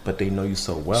up? But they know you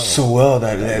so well.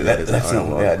 That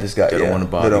this guy. They don't want to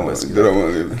bother. They don't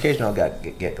want to. Occasionally, I'll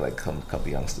get like a couple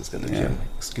youngsters at the gym.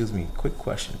 Excuse me, quick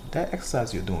question. That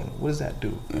exercise you're doing, what does that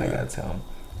do? I gotta tell them.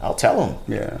 I'll tell them.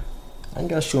 Yeah. I ain't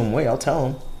gotta show them way. I'll tell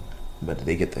them. But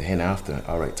they get the hint after.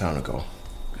 All right, time to go.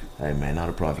 Hey man, not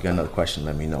a problem. If you got another question,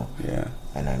 let me know. Yeah.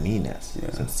 And I mean that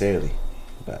sincerely.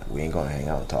 But we ain't gonna hang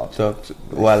out and talk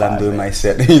while I'm doing my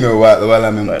set. You know, while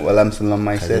I'm still on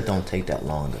my set. It don't take that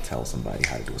long to tell somebody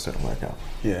how to do a certain workout.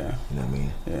 Yeah. You know what I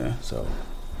mean? Yeah. So,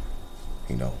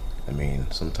 you know, I mean,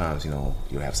 sometimes, you know,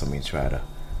 you have somebody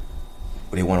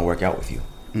they want to work out with you.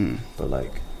 But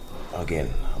like,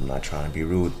 again, I'm not trying to be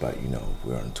rude, but you know,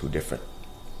 we're in two different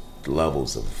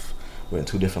levels.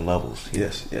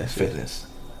 Yes. Fitness.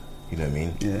 You know what I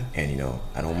mean? Yeah. And you know,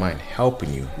 I don't mind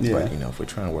helping you, but you know, if we're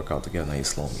trying to work out together, now you're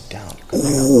slowing me down.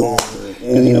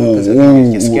 You know, because of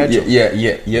your schedule.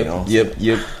 Yep. You know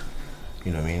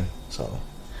what I mean? So,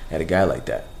 I had a guy like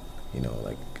that. You know,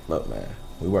 like, look, man,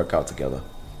 we work out together.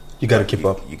 You gotta keep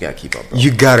up. You gotta keep up, bro.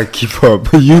 You gotta keep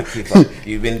up. Keep up.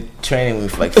 You've been training with me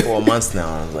for like 4 months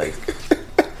now. And like,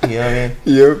 you know what I mean?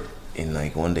 Yep. And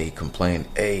like one day he complained,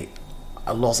 "Hey,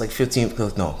 I lost like 15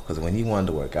 because when he wanted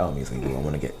to work out, he's like, I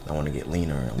want to get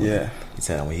leaner. He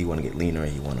said when he want to get leaner,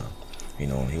 he want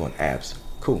abs.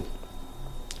 Cool.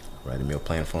 Write a meal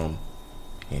plan for him,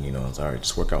 and you know, it's all right.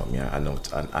 Just work out with me. I know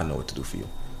what to do for you,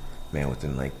 man.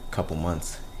 Within like a couple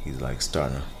months, he's like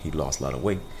he lost a lot of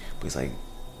weight, but he's like,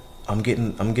 I'm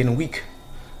getting weak.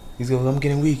 He goes, I'm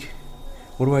getting weak.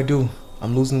 What do I do?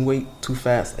 I'm losing weight too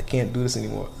fast. I can't do this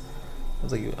anymore. I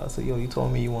said, yo, you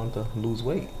told me you want to lose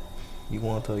weight. You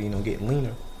want to, you know, get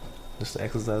leaner. Just the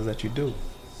exercise that you do.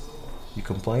 You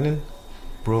complaining?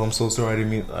 Bro, I'm so sorry I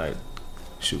didn't mean... Alright,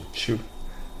 shoot.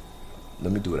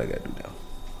 Let me do what I gotta do now.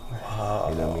 Wow.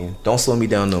 You know what I mean? Don't slow me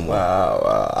down no more.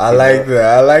 Wow. I like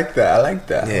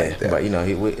that. Yeah, but you know,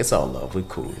 it's all love. We're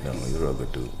cool. You know, he's a real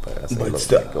good dude. But I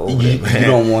said, but you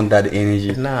don't want that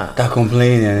energy. Nah. That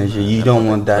complaining energy. You don't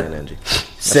want that energy.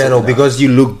 Settle because you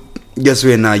look... Just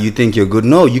right now you think you're good.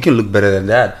 No, you can look better than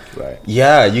that. Right.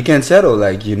 Yeah, you can settle.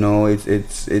 Like, you know,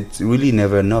 it's really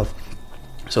never enough.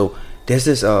 So there's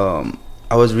this I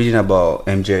was reading about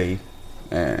MJ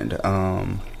and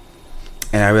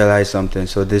I realized something.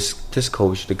 So this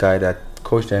coach, the guy that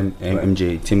coached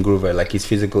MJ, Tim Groover, like his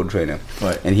physical trainer,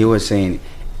 right. And he was saying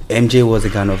MJ was the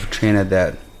kind of trainer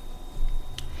that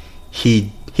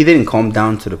he didn't come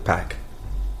down to the pack.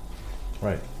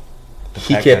 Right.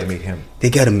 Gotta meet him. They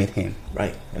gotta meet him.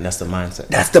 Right. And that's the mindset.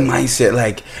 That's the mindset.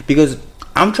 Like, because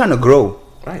I'm trying to grow.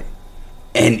 Right.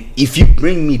 And if you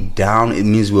bring me down, it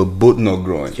means we're both not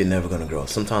growing. You're never gonna grow.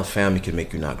 Sometimes family can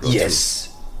make you not grow. Yes.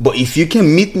 Too. But if you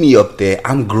can meet me up there,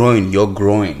 I'm growing, you're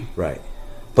growing. Right.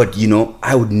 But you know,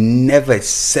 I would never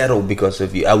settle because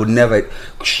of you. I would never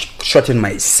shorten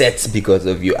my sets because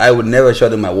of you. I would never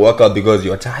shorten my workout because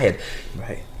you're tired.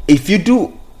 Right.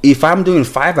 If I'm doing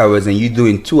 5 hours and you're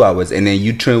doing 2 hours, and then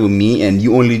you train with me and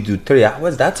you only do 3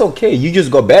 hours, that's okay. You just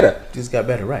got better.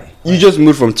 Right. You just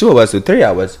moved from 2 hours to 3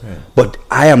 hours. Yeah. But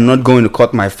I am not going to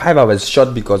cut my 5 hours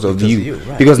short because of you.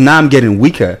 Because now I'm getting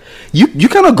weaker. You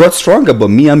kind of got stronger, but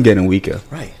me, I'm getting weaker.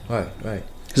 Right.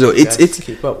 So it's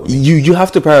keep up with me. You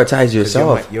have to prioritize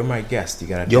yourself. You're my guest. You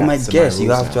gotta. You're my guest.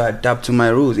 You have to adapt to my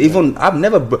rules. Even I've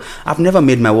never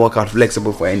made my workout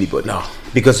flexible for anybody. No,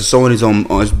 because someone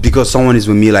is because someone is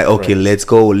with me. Like, okay, let's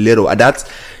go a little.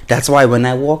 That's why when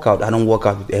I work out, I don't work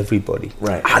out with everybody.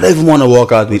 Right. I don't even want to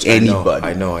work out with anybody.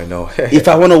 I know. If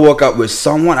I want to work out with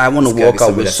someone, I want to work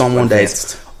out with someone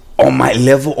that's on my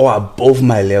level or above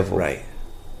my level. Right.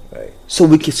 So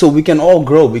we can all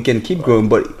grow. We can keep growing,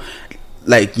 but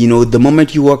like, you know, the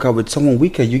moment you work out with someone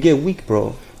weaker, you get weak,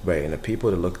 bro. Right. And the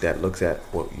people that looks at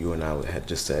what you and I had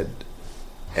just said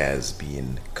as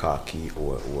being cocky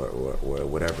or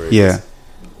whatever it is,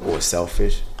 or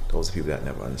selfish, those are people that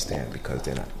never understand, because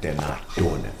they're not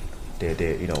doing that.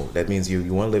 They're you know, that means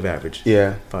you want to live average.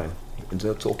 Yeah. Fine.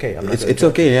 It's okay. It's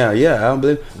okay. Yeah. I don't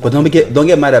believe. But don't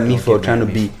get mad at me for trying to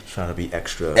be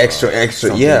extra. Yes. That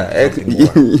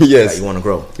you want to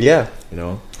grow. Yeah. You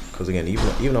know, because again,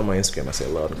 even on my Instagram, I say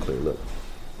loud and clear, look,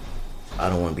 I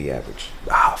don't want to be average.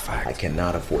 Oh, fact. I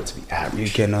cannot afford to be average.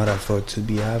 You cannot afford to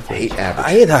be average. I hate average.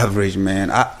 I hate average,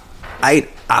 man. I hate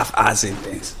half-assing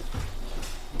things.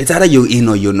 It's either you're in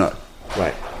or you're not.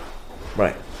 Right.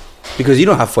 Because you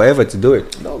don't have forever to do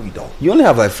it. No, you don't. You only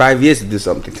have like 5 years to do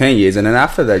something, 10 years, and then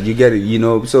after that you get it, you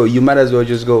know. So you might as well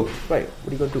just go. Right. What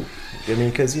are you gonna do? I mean,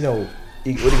 because you know, what are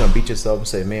you gonna beat yourself and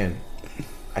say, man,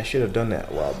 I should have done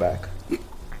that a while back.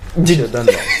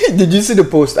 Did you see the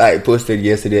post I posted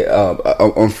yesterday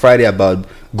on Friday about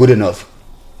good enough?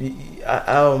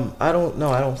 I don't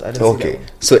know. I didn't see Okay. that one.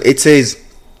 So it says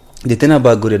the thing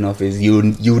about good enough is you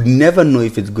would never know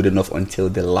if it's good enough until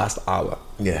the last hour.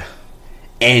 Yeah.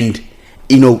 And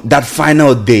you know, that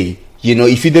final day, you know,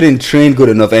 if you didn't train good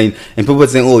enough, and people are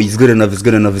saying, oh, it's good enough,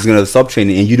 stop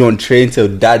training, and you don't train till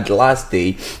that last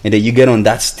day, and then you get on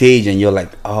that stage and you're like,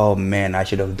 oh man, I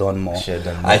should have done more.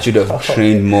 I should have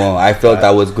trained more. I felt that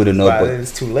was good enough, but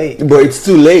it's too late. But it's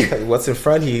too late. What's in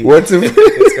front of you? It's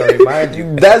gonna remind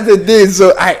you. That's the thing.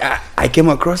 So I came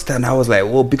across that and I was like,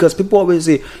 well, because people always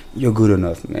say you're good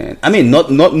enough, man. I mean,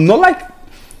 not like,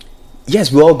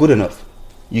 yes, we're all good enough.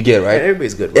 You get it, right?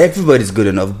 Everybody's good. Right? Everybody's good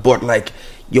enough, but like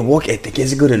your work ethic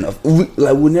is good enough.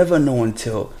 We'll never know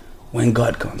until when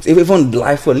God comes. Even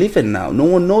life we're living now, no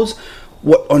one knows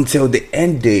what until the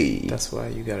end day. That's why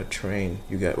you gotta train.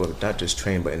 You got not just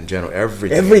train, but in general,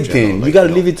 everything. Everything. Like, you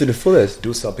gotta live it to the fullest.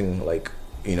 Do something like,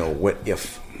 you know, what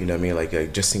if, you know what I mean, like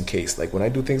just in case. Like when I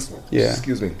do things,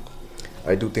 excuse me,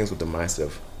 I do things with the mindset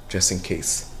of just in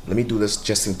case. Let me do this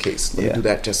just in case. Let me do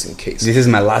that just in case. This is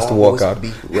my last workout.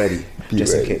 Be ready,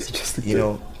 just in case. You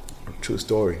know, true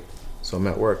story. So I'm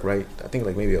at work, right? I think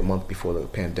like maybe a month before the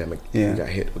pandemic, we got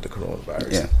hit with the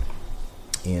coronavirus. Yeah.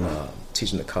 And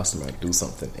teaching the customer how to do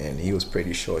something, and he was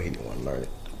pretty sure he didn't want to learn it.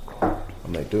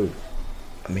 I'm like, dude,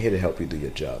 I'm here to help you do your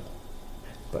job.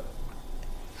 But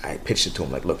I pitched it to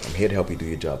him like, look, I'm here to help you do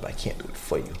your job, but I can't do it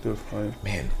for you.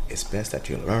 Man, it's best that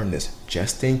you learn this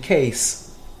just in case.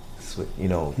 You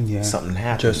know, something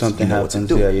happens. Just something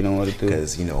happens. You know what to do.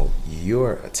 Because you know,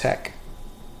 you're a tech.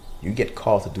 You get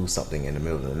called to do something in the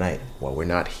middle of the night while we're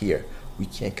not here. We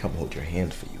can't come hold your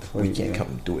hand for you. We can't come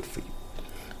and do it for you.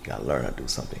 You gotta learn how to do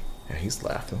something. And he's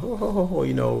laughing.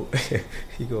 You know,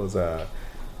 he goes, "Oh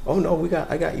no,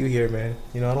 I got you here, man.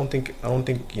 You know, I don't think,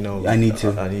 you know, I need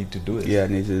to do it. Yeah, I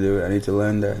need to do it. I need to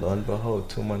learn that." Lo and behold,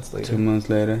 2 months later.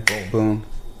 Boom.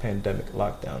 Pandemic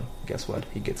lockdown. Guess what?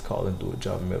 He gets called and do a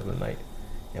job in the middle of the night,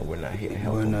 and we're not here to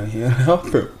help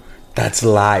him. That's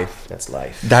life. That's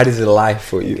life. That is a life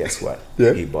for you. And guess what?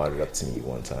 Yeah. He brought it up to me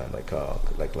one time, like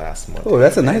last month. Oh,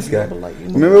 that's a nice guy.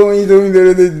 Remember when you told me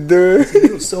the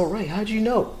you were so right. How'd you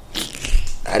know?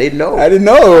 I didn't know. I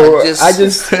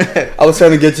was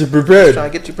trying to get you prepared.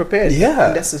 Yeah.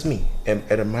 And that's just me.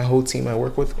 And my whole team I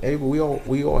work with, we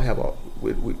all have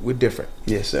we're different.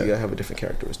 Yes, sir. We all have a different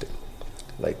characteristic.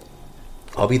 Like,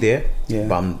 I'll be there,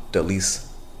 but I'm the least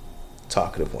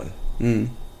talkative one.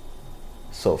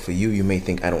 So for you, you may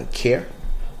think I don't care.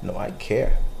 No, I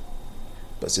care.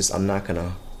 But it's just I'm not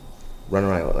gonna run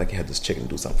around like I had this chicken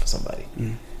do something for somebody.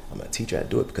 I'm gonna teach you how to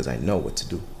do it because I know what to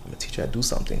do. I'm gonna teach you how to do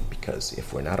something because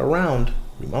if we're not around,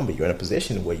 remember you're in a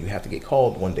position where you have to get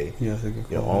called one day. You have to get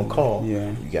called. On call.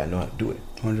 Yeah. You gotta know how to do it.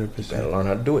 100%. You gotta learn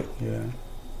how to do it. Yeah.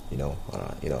 You know,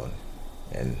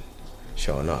 and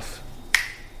sure enough,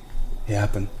 it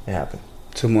happened.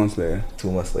 2 months later.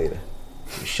 2 months later.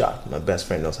 He shot. My best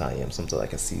friend knows how I am. Sometimes I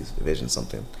can see his vision,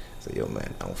 something. I say, yo,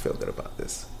 man, I don't feel good about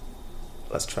this.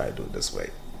 Let's try to do it this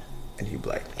way. And he'd be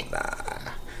like, nah,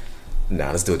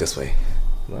 let's do it this way.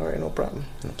 I'm like, all right, no problem.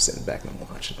 And I'm sitting back and I'm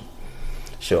watching him.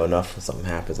 Sure enough, something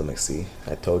happens. I'm like, see,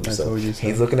 I told you so.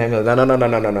 He's looking at me like, no.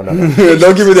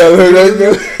 Don't give me that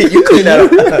look. You clean that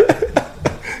up.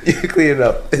 You clean it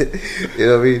up. You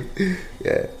know what I mean?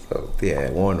 Yeah. So yeah, I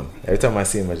warn him. Every time I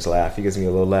see him, I just laugh. He gives me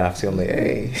a little laugh. So I'm like,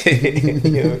 hey.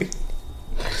 You know what I mean?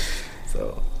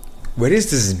 So where is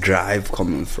this drive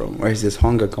coming from? Where is this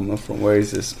hunger coming from? Where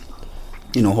is this,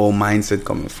 whole mindset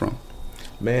coming from?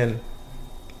 Man,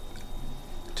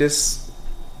 just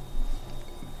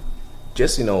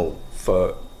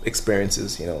for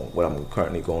experiences, what I'm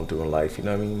currently going through in life, you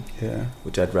know what I mean? Yeah.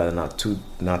 Which I'd rather not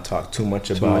talk too much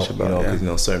about,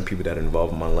 because certain people that are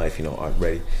involved in my life, aren't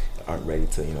ready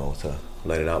to, to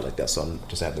let it out like that. So I'm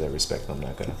just having that respect. I'm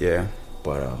not gonna. Yeah.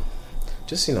 But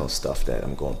just stuff that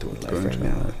I'm going through in life right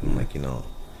now. Like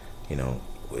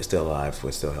we're still alive,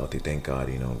 we're still healthy. Thank God.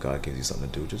 God gives you something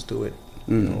to do. Just do it.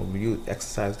 You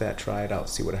exercise that, try it out,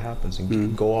 see what happens,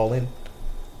 and go all in.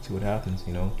 See what happens.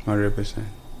 100%.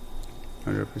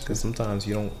 Because sometimes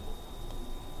you don't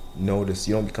notice.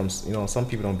 You don't become. Some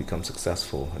people don't become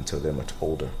successful until they're much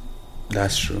older.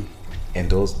 That's true. And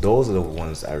those are the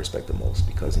ones I respect the most,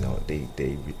 because they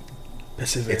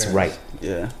it's right.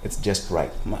 Yeah. It's just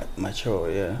right.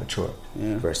 Mature. Yeah.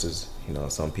 Versus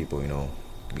some people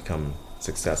become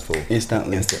successful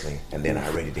instantly, and they're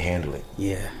not ready to handle it.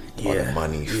 Yeah. Or the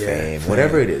money, fame,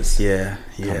 whatever it is. Yeah.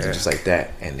 Comes in just like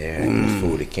that, and they're eating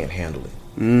food, they can't handle it.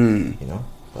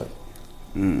 But.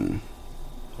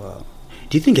 Wow.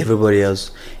 Do you think everybody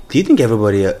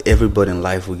in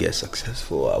life will get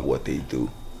successful at what they do?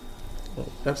 Well,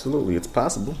 absolutely, it's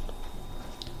possible.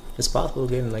 It's possible.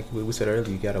 Again, like we said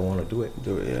earlier, you gotta want to do it.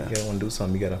 Yeah. You gotta want to do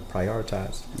something. You gotta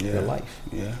prioritize your life.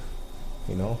 Yeah.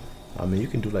 You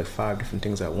can do like 5 different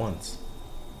things at once,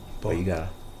 but you gotta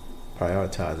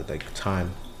prioritize it. Like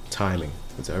timing.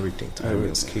 It's everything. Timing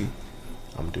is key.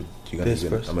 I'm gonna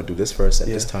do this first at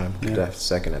this time. Do that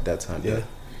second at that time. Yeah.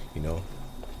 You know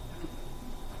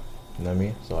what I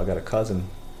mean? So I got a cousin.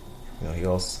 He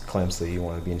also claims that he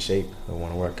want to be in shape, or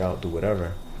want to work out, do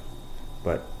whatever,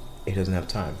 but he doesn't have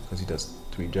time because he does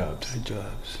 3 jobs.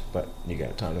 But you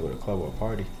got time to go to a club or a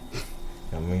party. You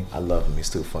know what I mean? I love him. He's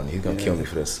too funny. He's gonna kill me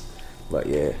for this, but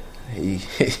yeah, he.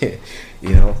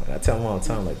 I tell him all the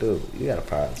time, like, dude, you gotta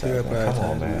prioritize. Come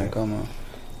on, man. Come on.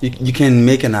 You can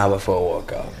make an hour for a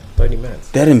workout. 30 minutes.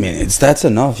 30 minutes. That's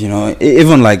enough.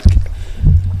 Even like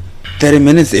 30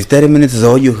 minutes. If 30 minutes is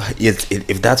all you,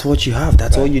 if that's what you have,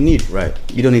 that's all you need. Right.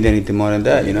 You don't need anything more than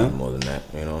that. More than that.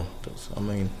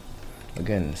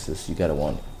 Again, it's just you gotta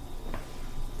want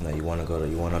it. You want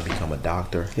to become a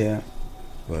doctor. Yeah.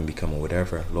 You want to become a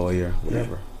whatever, lawyer,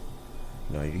 whatever.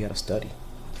 Yeah. You gotta study.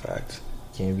 Facts.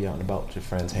 You can't be out and about with your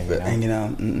friends hanging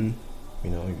out. Mm-mm.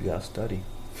 You gotta study.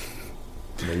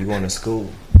 You going to school.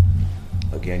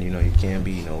 Again, you can't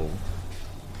be,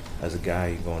 as a guy,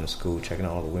 you going to school, checking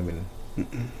out all the women,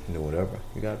 whatever.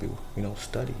 You gotta be,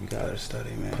 study. You gotta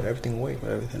study, man. Put everything away.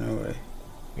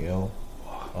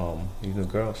 Even a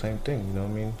girl, same thing. You know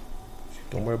what I mean?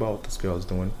 Don't worry about what this girl's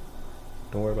doing.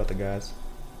 Don't worry about the guys.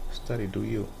 Study, do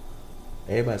you.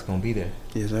 Everybody's gonna be there.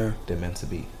 Yes, sir. They're meant to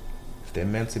be. If they're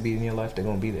meant to be in your life, they're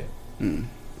gonna be there.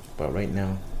 But right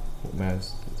now, what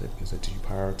matters is that you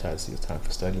prioritize your time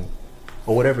for studying,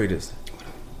 or whatever it is.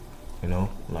 You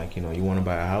want to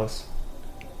buy a house.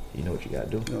 You know what you gotta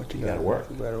do. You gotta work.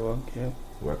 You gotta work. Yeah.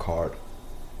 Work hard.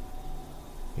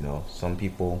 Some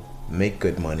people make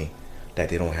good money that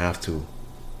they don't have to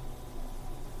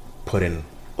put in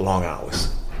long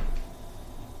hours.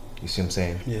 You see what I'm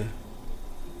saying? Yeah.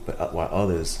 But while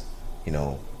others, they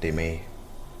don't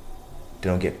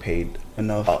get paid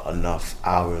enough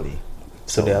hourly.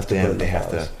 So they have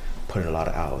to put in a lot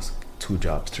of hours. 2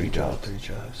 jobs, 3 jobs. 3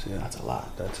 jobs, yeah. That's a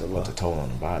lot. That's a lot. Puts a toll on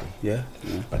the body. Yeah.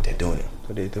 But they're doing it.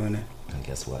 And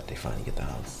guess what? They finally get the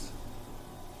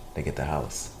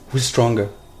house. Who's stronger?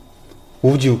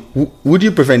 Would you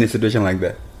prefer in a situation like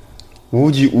that?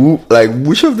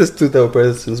 Which of these 2 type of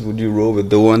persons would you roll with?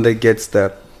 The one that gets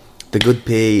the good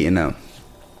pay in a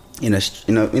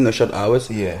short hours,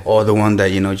 or the one that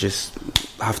just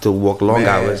have to work long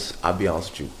hours? I'll be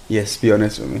honest with you. Yes, be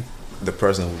honest with me. The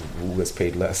person who gets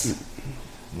paid less.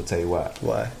 I'm gonna tell you why.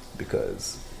 Why?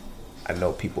 Because I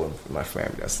know people in my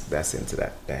family that's into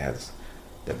that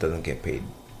that doesn't get paid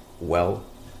well,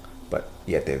 but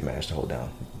yet they've managed to hold down,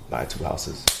 buy 2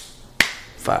 houses.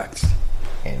 Facts.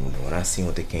 And when I seen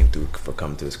what they came through for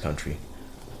coming to this country,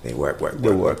 they work. And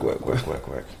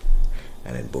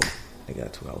then boom, they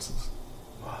got 2 houses.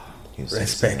 Wow.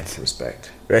 Respect.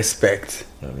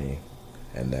 You know what I mean?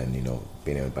 And then,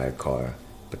 being able to buy a car,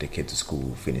 put their kid to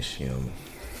school, finish,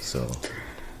 So,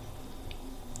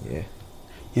 yeah.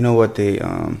 You know what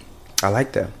I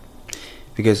like that.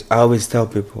 Because I always tell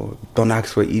people, don't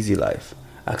ask for easy life.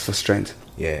 Ask for strength.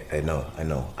 Yeah, I know.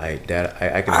 I can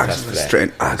Ask attest for to that.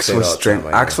 strength. I Ask say it for all the strength.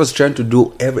 time, I Ask know. for strength to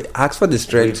do every. Ask for the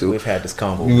strength We've had this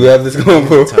convo. We have this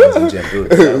convo. Times in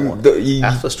gym.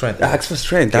 Ask for strength. Ask for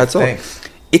strength. Give That's all. thanks.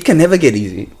 It can never get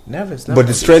easy. Never. It's never But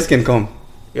the gonna be strength easy. can come.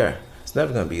 Yeah, it's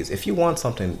never gonna be easy. If you want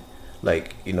something,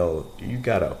 like you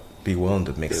gotta be willing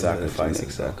to make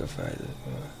sacrifices.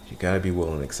 You gotta be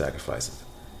willing to make sacrifices.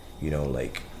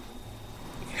 Like.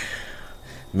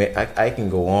 I can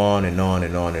go on and on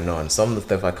and on and on. Some of the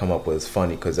stuff I come up with is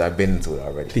funny because I've been into it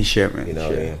already. Please share, man. You know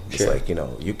what I mean? It's like,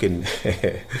 you can...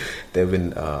 There've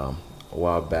been... a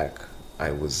while back,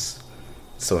 I was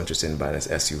so interested in buying this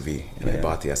SUV. And I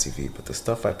bought the SUV. But the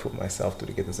stuff I put myself through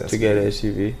to get this SUV... To get an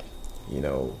SUV?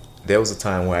 There was a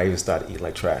time where I even started eating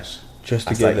like trash. Just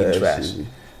to get an SUV.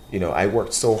 I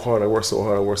worked so hard.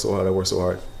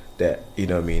 That, you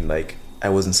know what I mean? Like, I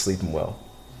wasn't sleeping well.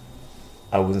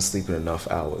 I wasn't sleeping enough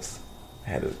hours. I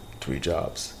had 3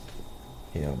 jobs,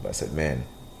 but I said, man,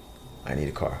 I need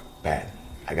a car, bad.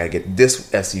 I gotta get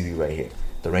this SUV right here,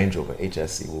 the Range Rover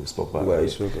HSC, what we spoke about. I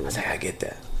said, I gotta get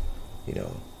that.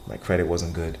 My credit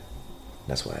wasn't good.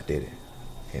 That's why I did it,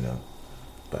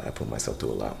 but I put myself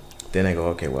through a lot. Then I go,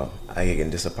 okay, well, I get in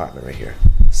this apartment right here.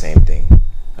 Same thing.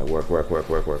 I work.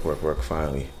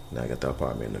 Finally, now I got the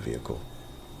apartment and the vehicle.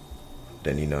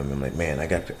 Then, I'm like, man, I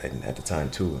got, at the time,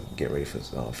 too, get ready for,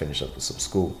 finish up with some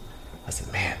school. I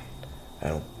said, man,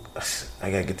 I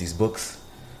got to get these books.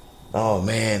 Oh,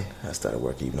 man. I started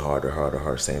working even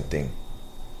harder, same thing.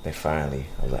 Then finally,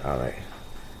 I was like, all right,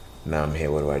 now I'm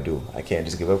here, what do? I can't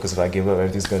just give up, because if I give up,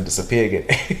 everything's going to disappear again.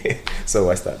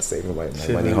 So I started saving my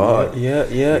money hard. Yeah.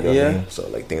 I mean? So,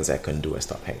 like, things I couldn't do, I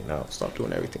stopped hanging out, stopped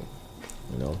doing everything,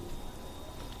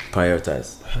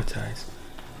 Prioritize.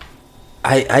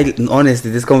 I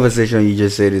honestly, this conversation you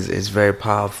just said is very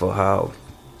powerful. How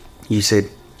you said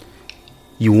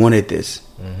you wanted this,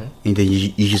 and then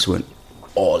you just went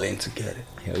all in to get it.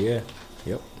 Hell yeah.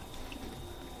 Yep.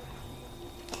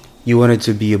 You wanted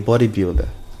to be a bodybuilder,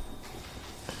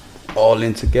 all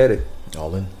in to get it.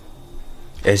 All in.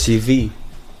 SUV,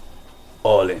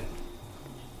 all in.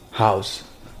 House,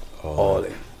 all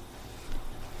in.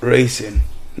 Racing,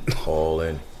 all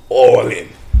in. All in.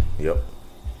 Yep.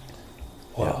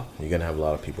 Wow. Yeah. You're going to have a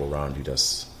lot of people around you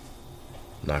that's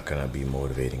not going to be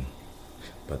motivating.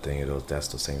 But then that's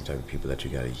the same type of people that you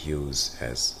got to use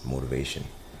as motivation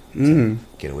to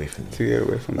get away from them. To get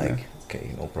away from them. Like,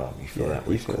 okay, no problem. You feel that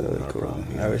way. You feel that way. No Cool.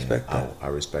 problem. I respect that. I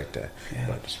respect that. Yeah.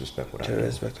 But just respect what I do.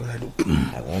 Respect what I do.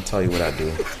 I won't tell you what I do.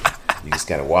 You just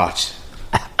got to watch.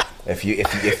 If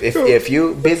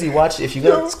you busy watch, if you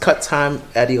gonna cut time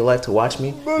out of your life to watch me,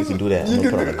 you can do that. I'm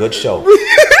gonna put on a good show. I'm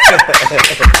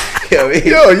put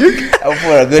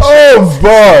on a good show. Oh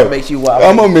boy, make you watch.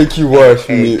 I'm gonna make you watch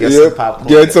me. Get some popcorn,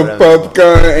 get some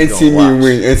popcorn and see me watch.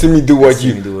 win and see me do what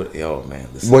you do. Yo man,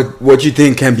 listen. what you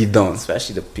think can be done.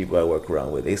 Especially the people I work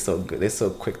around with, they so good. They're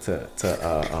so quick to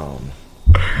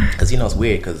because it's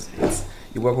weird because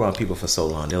you work around people for so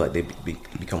long. They're like they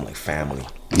become like family.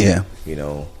 Yeah.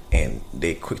 And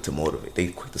they quick to motivate. They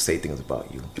quick to say things about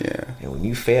you. Yeah. And when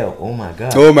you fail, oh my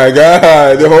god.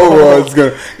 The whole world's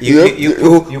gonna. You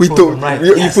told them right.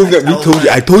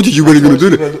 I told you weren't gonna do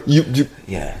that.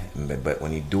 Yeah, but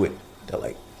when you do it, they're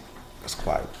like, it's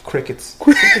quiet. Crickets.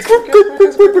 And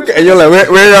you're like,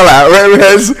 where y'all at?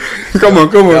 Where's? Come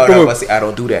on. But see, I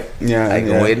don't do that. Yeah. I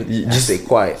go in, you just stay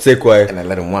quiet. And I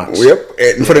let them watch. Yep.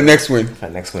 And for the next one. For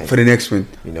the next one. For the next one.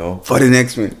 For the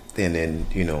next one. And then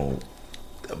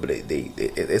but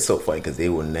it's so funny because they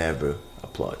will never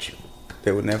applaud you.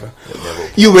 They will never.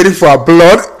 You waiting for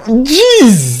applaud?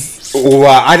 Jeez.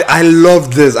 Wow. I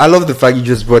love this. I love the fact you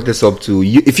just brought this up too.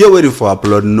 If you're waiting for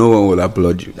applaud, no one will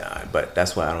applaud you. Nah, but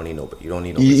that's why I don't need nobody. You don't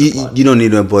need nobody. You don't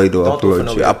need nobody to applaud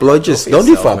you. Applaud just. Don't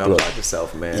do for applaud. Applaud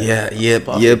yourself, man. Yeah.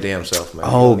 Your damn self, man.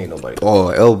 You don't need nobody.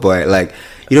 Oh boy. Like,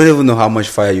 you don't even know how much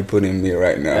fire you put in me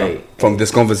right now. From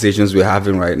these conversations we're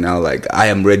having right now. Like,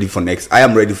 I'm ready.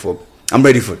 I'm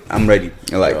ready.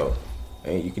 Like,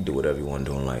 and you can do whatever you want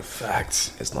to do in life.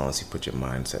 Facts. As long as you put your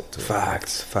mindset to it.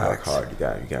 Facts. Work hard. You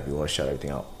got to be willing to shut everything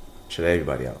out. Shut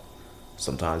everybody out.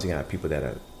 Sometimes you got people that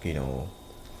are,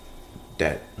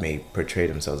 that may portray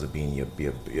themselves as being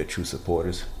your true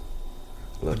supporters.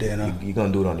 Look, you're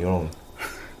gonna do it on your own.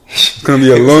 It's gonna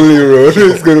be a lonely road.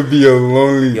 It's gonna be a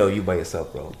lonely. Yo, you by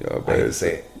yourself, bro. I hate to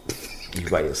say it. You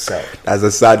by yourself. That's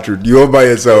a sad truth. You're by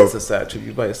yourself. It's a sad truth.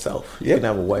 You by yourself. You can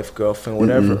have a wife, girlfriend,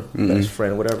 whatever, best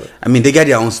friend, whatever. I mean, they get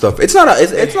their own stuff. It's not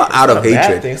out of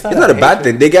hatred. It's not a bad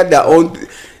thing. They get their own.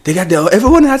 They got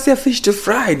everyone has their fish to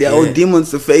fry, their own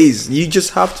demons to face. You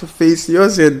just have to face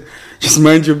yours and just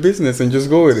mind your business and just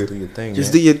go with it. Do your thing.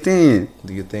 Just do your thing.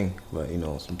 Do your thing. But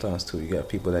sometimes too, you got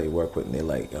people that you work with and they're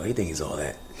like, yo, he think he's all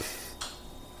that.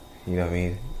 You know what I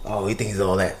mean? Oh, he thinks he's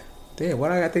all that. Damn, why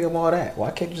do I gotta think I'm all that? Why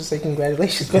can't you just say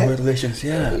congratulations, man? Congratulations,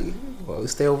 yeah. Well,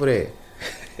 stay over there.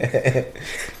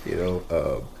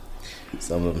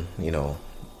 Some of them,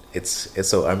 it's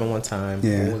so. I remember one time.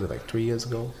 Yeah. What was it, like 3 years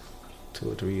ago?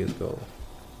 2 or 3 years ago.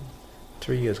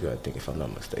 3 years ago, I think, if I'm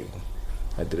not mistaken.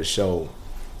 I did a show,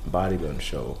 bodybuilding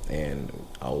show, and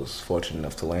I was fortunate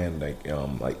enough to land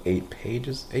like 8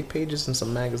 pages in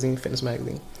some magazine, fitness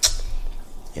magazine,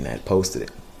 and I posted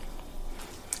it.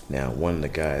 Now, one of the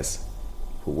guys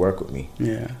who work with me,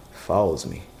 follows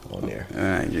me on there,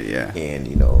 yeah, and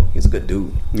he's a good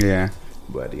dude, yeah,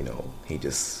 but he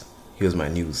was my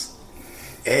news.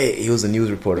 Hey, he was a news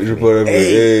reporter.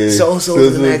 Hey, so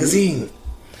the magazine.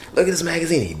 Look at this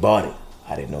magazine. He bought it.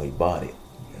 I didn't know he bought it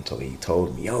until he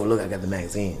told me, yo, look, I got the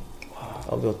magazine. Wow.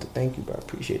 I was able to thank you, bro. I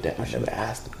appreciate that. I never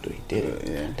asked him, but he did it.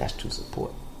 Yeah. That's true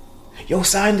support. Yo,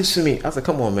 sign this for me. I was like,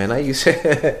 come on, man. All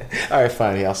right,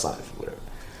 fine. I'll sign it for whatever.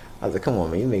 I was like, come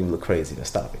on, man. You make me look crazy. Now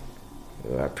stop it.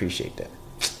 I appreciate that.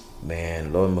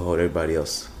 Man, lo and behold, everybody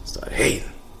else started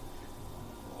hating.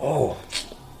 Oh,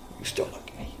 you still look,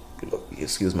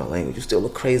 excuse my language, you still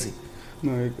look crazy.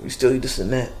 No, you still this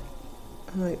and that.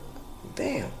 I'm like,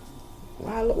 damn,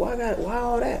 why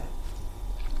all that?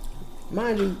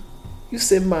 Mind you, you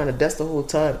sitting behind a desk the whole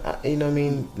time,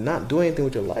 not doing anything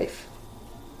with your life.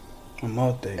 I'm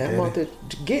out there.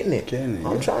 Getting it.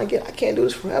 I'm trying to I can't do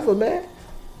this forever, man.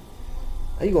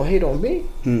 Are you gonna hate on me?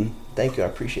 Thank you, I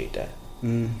appreciate that.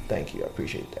 Thank you, I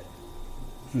appreciate that.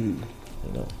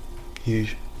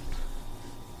 Huge.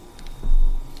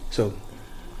 So,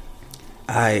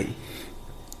 a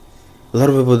lot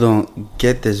of people don't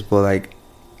get this, but like,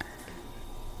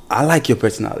 I like your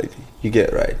personality. You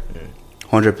get it, right?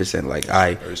 100%. Like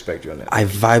I respect you on that. I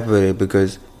vibe with it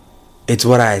because it's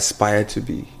what I aspire to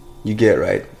be. You get it,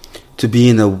 right? To be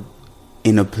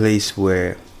in a place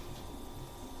where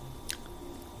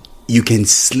you can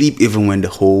sleep even when the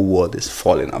whole world is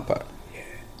falling apart. Yeah.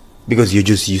 Because you're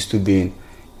just used to being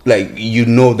like,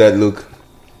 that, look,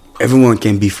 everyone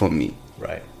can be for me.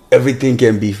 Right. Everything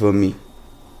can be for me.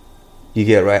 You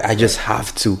get it, right? I just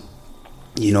have to,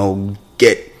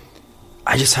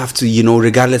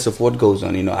 regardless of what goes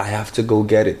on, I have to go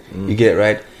get it. You get it,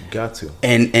 right? You got to.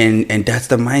 And that's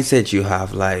the mindset you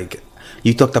have. Like,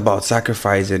 you talked about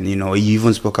sacrificing, you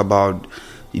even spoke about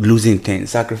losing things,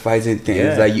 sacrificing things.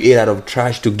 Yeah. Like, you ate out of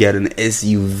trash to get an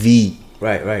SUV.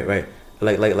 Right. I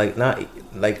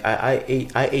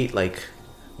ate like,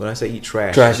 when I say eat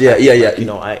trash. Yeah.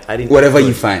 I didn't. Whatever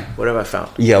you find. Whatever I found.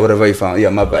 Yeah, whatever you found. Yeah,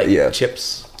 my bad. Like yeah.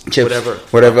 Chips.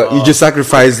 Whatever. You just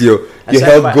sacrifice your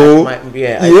health goal.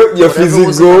 Your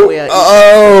physical goal.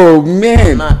 Oh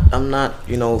man. I'm not.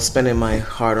 Spending my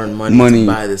hard-earned money to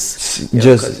buy this.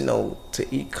 Because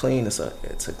to eat clean, it's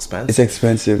expensive. It's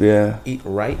expensive. Yeah. Eat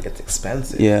right, it's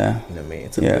expensive. Yeah. You know what I mean?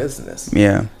 It's a business.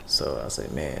 Yeah. So I was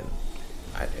like, man,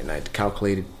 I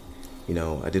calculated.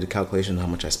 I did a calculation of how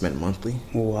much I spent monthly.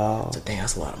 Wow. So damn,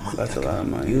 that's a lot of money. That's a lot of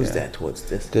money. Use that towards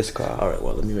this car. All right,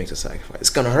 well, let me make the sacrifice. It's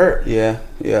gonna hurt. Yeah.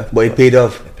 But it paid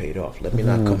off. It paid off. Let me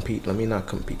not compete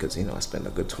because I spent a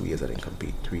good 2 years. I didn't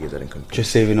compete. 3 years I didn't compete.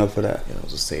 Just saving up for that. I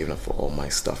was just saving up for all my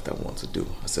stuff that I want to do.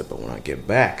 I said, but when I get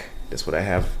back, that's what I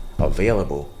have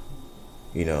available.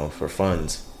 For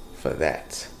funds for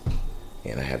that,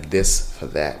 and I have this for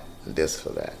that, and this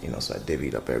for that. So I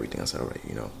divvied up everything. I said, all right,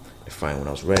 Fine, when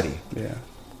I was ready,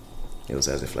 it was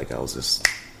as if like I was just,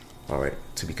 all right,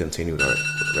 to be continued, all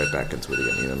right back into it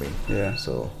again, you know what I mean? Yeah.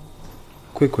 So,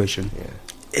 quick question. Yeah.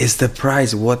 Is the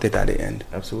prize worth it at the end?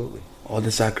 Absolutely. All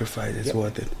the sacrifice is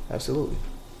worth it? Absolutely.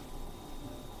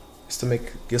 It's to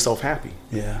make yourself happy.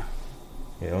 Yeah.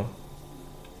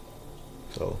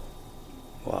 So.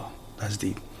 Wow, that's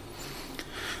deep.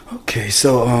 Okay,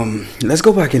 so let's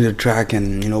go back into track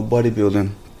and,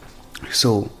 bodybuilding.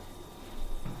 So,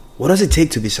 what does it take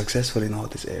to be successful in all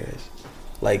these areas?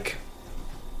 Like,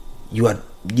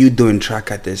 you doing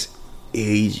track at this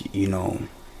age, when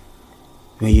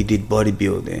you did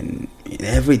bodybuilding and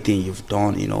everything you've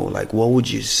done, like, what would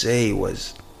you say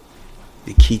was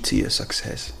the key to your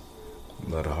success? A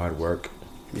lot of hard work,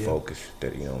 focus,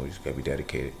 that, you just gotta be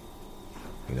dedicated.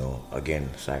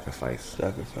 Again, sacrifice.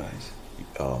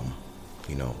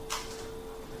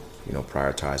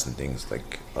 Prioritizing things,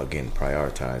 like, again,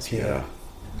 prioritize.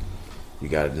 You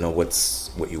gotta know what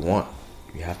you want.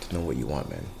 You have to know what you want,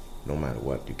 man. No matter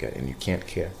what you get, and you can't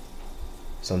care.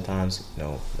 Sometimes,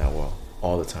 no, not well.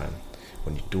 All the time.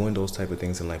 when you're doing those type of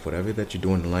things in life, whatever that you're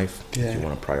doing in life, that you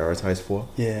want to prioritize for,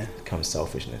 Yeah. becomes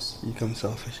selfishness. You become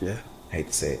selfish, yeah. I hate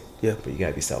to say it, Yeah. but you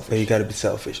gotta be selfish. But you gotta be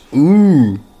selfish.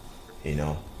 Ooh. You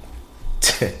know,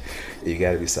 you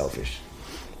gotta be selfish.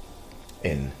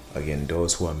 And again,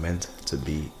 those who are meant to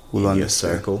be Will in your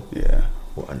understand. circle, Yeah.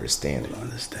 will understand it. Will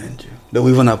understand you. They'll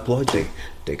even applaud you.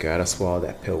 They gotta swallow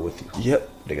that pill with you. Yep.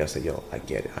 They gotta say, yo, I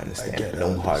get it, I understand. I get it,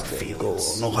 No I hard understand.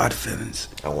 feelings. No hard feelings.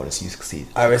 I want to see you succeed.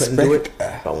 I couldn't do respect-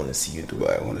 it, but I want to see you do But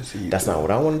it. I want to see you. That's do not it.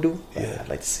 what I want to do. But Yeah. I'd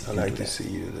like to see I you like do to that. see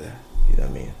you there. You know what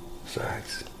I mean?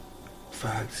 Facts.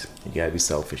 Facts. You gotta be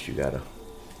selfish. You gotta,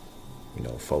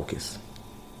 focus.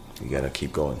 You gotta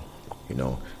keep going.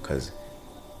 Because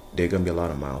there are gonna be a lot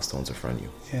of milestones in front of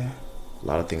you. Yeah. A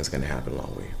lot of things are gonna happen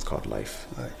along the way. It's called life.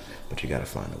 Right. But you gotta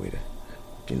find a way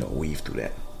to, weave through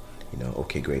that.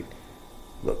 Okay, great.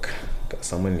 Look, got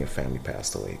someone in your family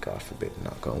passed away. God forbid,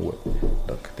 knock on wood.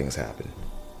 Look, things happen.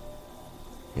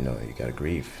 You gotta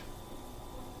grieve.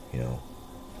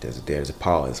 There's a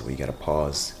pause where you gotta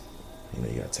pause. You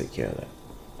gotta take care of that.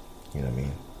 You know what I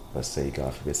mean? Let's say,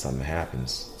 God forbid, something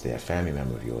happens. Say a family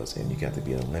member of yours, and you got to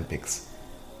be at the Olympics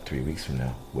 3 weeks from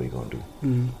now. What are you gonna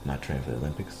do? Not train for the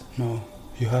Olympics? No,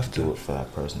 you have to Do it for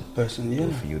that person. Yeah. Do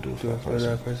it for you. Do it for that person.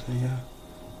 that person. Yeah.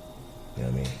 You know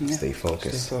what I mean? Yeah. Stay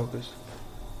focused. Stay focused.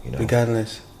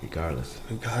 Regardless.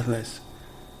 Regardless.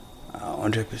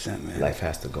 100%, man. Life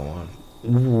has to go on.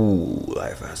 Ooh,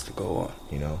 life has to go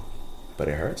on. But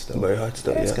it hurts though. But it hurts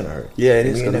though. It's Yeah. gonna hurt. Yeah, it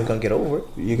is You're gonna never gonna get over it.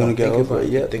 You're gonna get think over about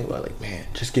it. Yeah. Think about it, man.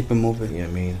 Just keep it moving. You know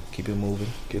what I mean? Keep it moving.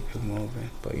 Keep it moving.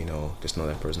 But just know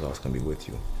that person's always gonna be with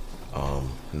you.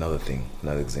 Another thing,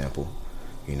 another example,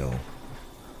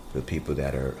 the people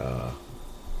that are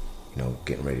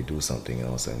getting ready to do something and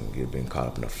all of a sudden you've been caught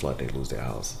up in a flood, they lose their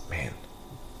house. Man,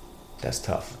 that's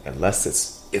tough. Unless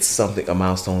it's something, a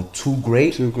milestone too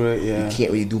great. Too great, yeah. You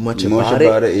can't really do much about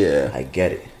about it, yeah. I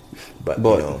get it. But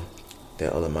there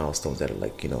are other milestones that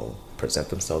are present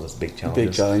themselves as big challenges.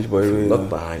 Big challenge, but if you really, look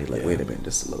behind you, like, yeah. wait a minute,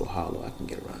 this is a little hollow. I can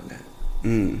get around that.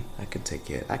 I can take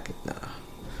care. Nah.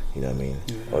 You know what I mean?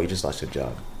 Yeah. Oh, you just lost your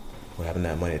job. What happened to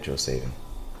that money that you were saving?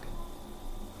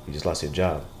 You just lost your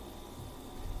job.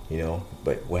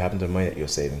 But what happened to the money that you're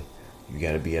saving? You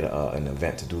got to be at an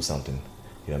event to do something.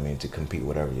 You know what I mean? To compete,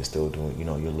 whatever you're still doing.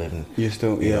 You're living. You're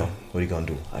still, You yeah. know, what are you gonna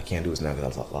do? I can't do this now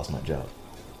because I lost my job.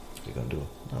 What are you gonna do?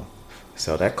 No.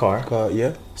 Sell that car.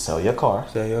 Yeah. Sell your car.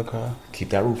 Sell your car. Keep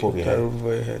that roof over your That head. roof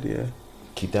over your head, yeah.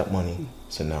 Keep that money.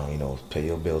 So now pay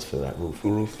your bills for that roof.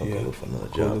 Roof, Or yeah. go look for another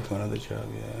Go job. look for another job,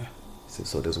 yeah.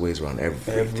 So there's ways around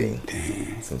everything. See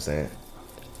what I'm saying?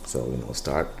 So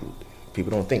start.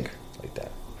 People don't think like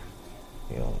that.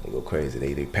 They go crazy.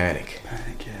 They panic.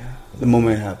 Panic, yeah. The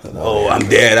moment it happens. The Oh, moment I'm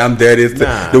dead. I'm dead. It's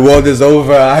Nah. the world is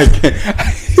over. I can't.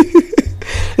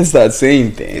 They start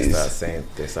saying things.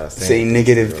 They start saying Saying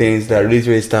negative things that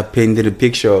literally start painting a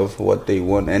picture of what they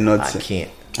want and not. I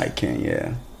can't. I can't.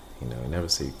 Yeah. Never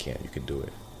say you can't. You can do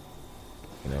it.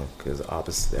 Because the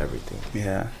opposite of everything.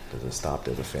 Yeah. There's a stop.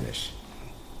 There's a finish.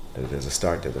 There's a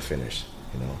start. There's a finish.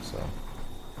 So.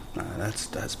 Nah,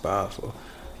 that's powerful.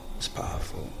 It's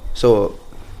powerful. So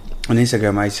on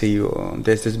Instagram, I see you.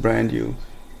 There's this brand you.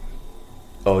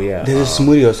 Oh yeah. There's a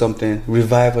smoothie or something,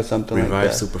 Revive or something Revive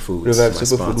like that. Superfoods. Revive My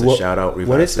Superfoods. sponsor. Shout out Revive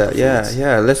What is that? Yeah, Superfoods.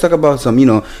 yeah. Let's talk about some,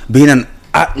 being an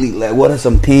athlete. Like, what are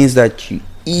some things that you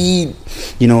eat,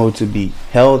 to be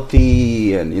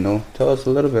healthy, and tell us a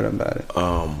little bit about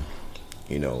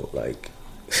it. Like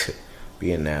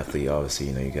being an athlete, obviously,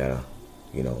 you gotta,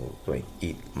 like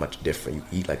eat much different.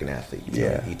 You eat like an athlete.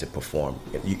 You eat to perform.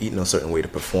 You eat in a certain way to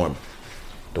perform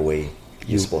the way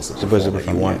you're supposed to perform. Like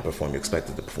you want to perform. You're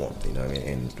expected to perform. You know what I mean?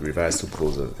 And Revive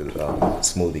Superfoods is a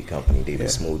smoothie company. They do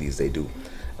smoothies. They do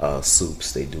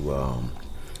soups. They do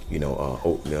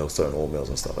oatmeal, certain oatmeals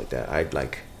and stuff like that. I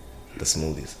like the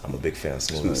smoothies. I'm a big fan of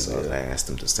smoothies. So I asked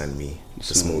them to send me the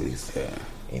smoothies. Yeah.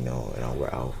 And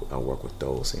I'll work with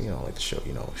those, and I like to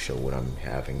show what I'm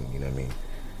having. You know what I mean?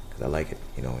 Because I like it.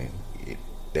 And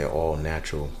they're all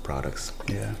natural products.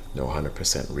 Yeah. They're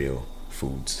 100% real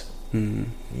foods.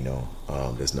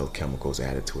 There's no chemicals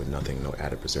added to it. Nothing, no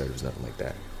added preservatives, nothing like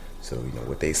that. So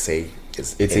what they say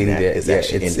is It's in there. It's Yeah,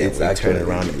 actually in there. it's When you turn it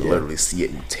actually around, in you there. literally see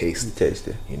it and taste. You taste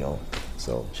it.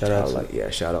 So Shout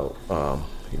out shout out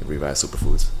Revive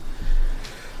Superfoods.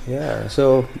 Yeah.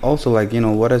 So also, like,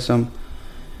 what are some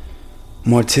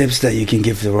more tips that you can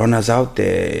give the runners out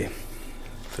there?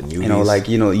 For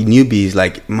newbies, Newbies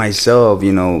like myself,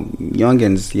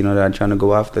 youngins, that are trying to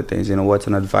go after things. What's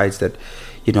an advice that,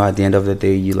 at the end of the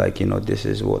day, you like, this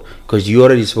is what, because you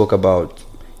already spoke about,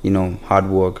 hard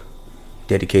work,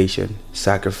 dedication,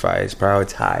 sacrifice,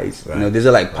 prioritize. Right. You know, these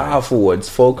are like powerful words.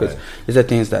 Focus. Right. These are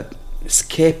things that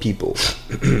scare people.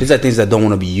 These are things that don't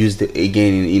want to be used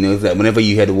again. You know, it's like whenever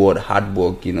you hear the word hard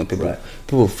work, you know,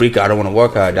 people freak out. I don't want to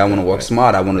work hard. I want to work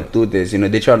smart. I want to do this. You know,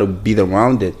 they try to beat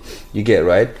around it. You get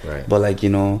right. But like, you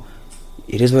know,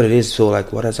 it is what it is. So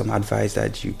like, what are some advice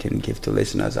that you can give to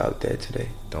listeners out there today?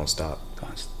 Don't stop.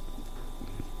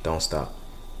 Don't stop.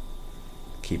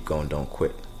 Keep going. Don't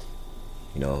quit.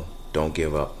 You know, don't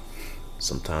give up.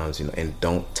 Sometimes, you know, and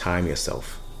don't time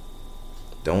yourself.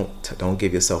 Don't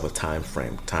give yourself a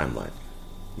timeline.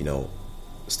 You know,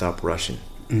 stop rushing.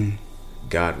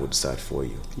 God will decide for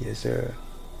you. Yes, sir.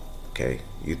 Okay,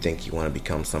 you think you want to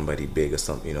become somebody big or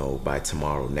something, you know, by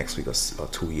tomorrow, next week, or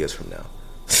 2 years from now.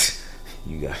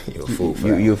 You're a fool for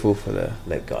that. You're a fool for that.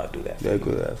 Let God do that. Let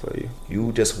God do that for you.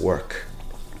 You just work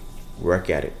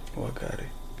at it. Work at it.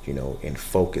 You know, and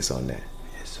focus on that.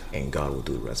 Yes, sir. And God will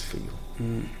do the rest for you.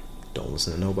 Don't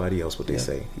listen to nobody else what they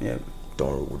say. Yeah.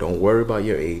 Don't worry about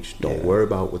your age. Don't worry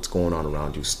about what's going on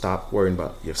around you. Stop worrying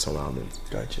about your surroundings.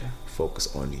 Gotcha.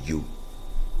 Focus on you,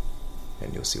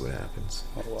 and you'll see what happens.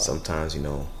 Oh, wow. Sometimes, you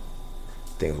know,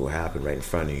 things will happen right in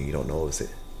front of you. You don't notice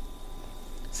it.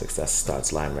 Success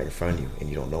starts lying right in front of you, and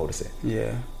you don't notice it.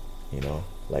 Yeah. You know,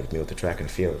 like me with the track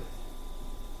and field.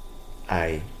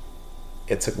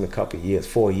 It took me a couple of years,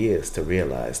 4 years, to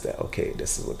realize that, okay,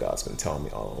 this is what God's been telling me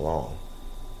all along.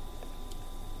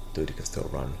 Dude, you can still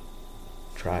run.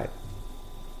 Try it.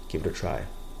 Give it a try.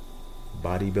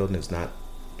 Bodybuilding is not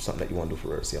something that you want to do for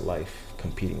the rest of your life.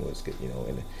 Competing with, you know,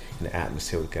 in the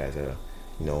atmosphere with guys that are,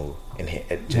 you know,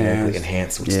 genetically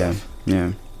enhanced with stuff.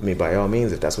 Yeah. I mean, by all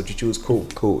means, if that's what you choose, cool.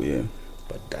 Cool, yeah.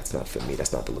 But that's not for me.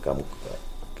 That's not the look I'm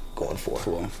going for.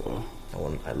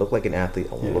 I look like an athlete.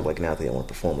 I want to look like an athlete. I want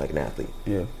to perform like an athlete.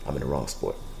 Yeah. I'm in the wrong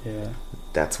sport. Yeah.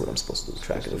 That's what I'm supposed to do,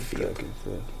 track and field.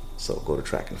 So go to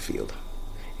track and field.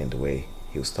 And the way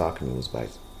he was talking to me was by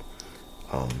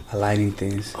aligning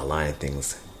things.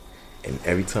 And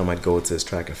every time I'd go to this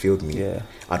track and field meet,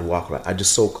 I'd walk right. I'd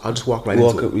just walk right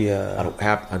into it. Yeah.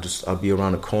 I'd be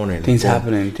around the corner and things boom,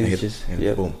 happening. Things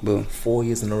boom. 4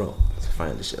 years in a row. So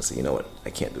finally, I said, you know what? I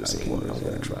can't do this anymore. I'm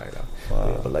gonna try it out. Wow.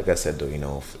 Yeah, but like I said, though, you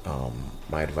know,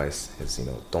 my advice is, you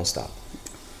know, don't stop.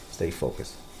 Stay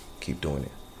focused. Keep doing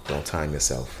it. Don't time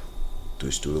yourself.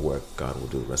 Just do the work. God will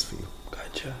do the rest for you.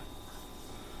 Gotcha.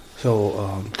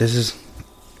 So this is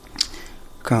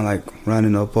kind of like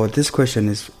running up, but this question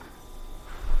is: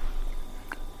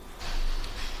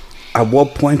 at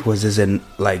what point was this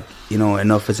like, you know,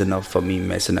 enough is enough for me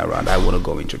messing around? I want to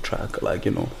go into track. Like,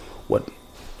 you know,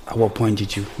 at what point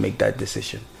did you make that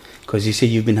decision? Because you say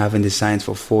you've been having this science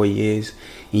for 4 years,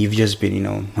 and you've just been, you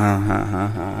know,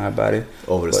 about it.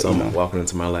 Over the summer, you know, walking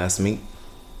into my last meet,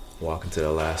 walking to the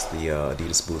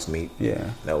Adidas Boost meet.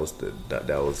 Yeah, that was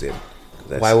it.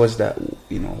 Why was that?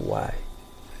 You know, why?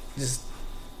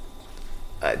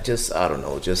 I don't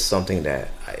know, just something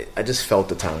that I just felt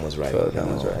the time was right.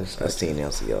 I seen it, I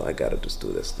said, yo, I gotta just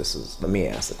do this. Let me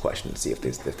ask the question to see if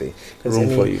they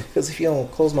room for you. Because if you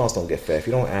don't, closed mouths don't get fed. If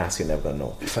you don't ask, you're never gonna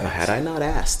know. Now, had I not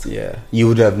asked, you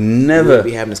would have never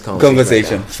be having this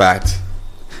conversation. Right. Fact.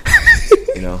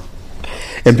 You know.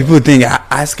 And people think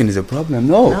asking is a problem.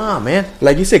 No. Nah, man.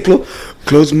 Like you said,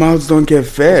 closed mouths don't get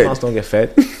fed. Closed mouths don't get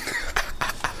fed.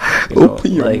 You know,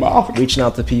 open your mouth. Reaching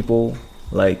out to people.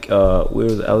 Like I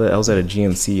was at a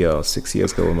GNC 6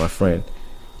 years ago with my friend,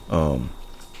 and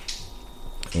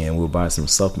we were buying some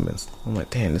supplements. I'm like,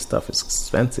 damn, this stuff is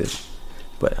expensive.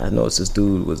 But I noticed this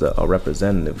dude was a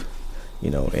representative, you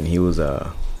know, and he was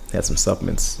had some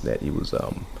supplements that he was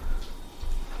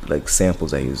like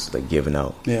samples that he was like giving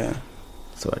out. Yeah.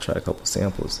 So I tried a couple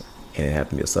samples, and it happened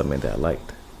to be a supplement that I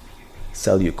liked,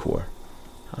 Cellucor.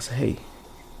 I said, hey,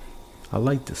 I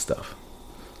like this stuff.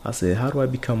 I said, how do I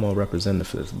become a representative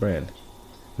for this brand?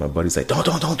 My buddy's like, don't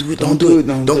do it. Don't do it.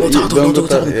 Don't go talk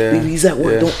to him. He's at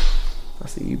work. Don't. I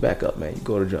said, you back up, man. You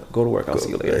go to work. I'll see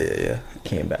you later. Yeah.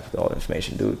 Came back with all the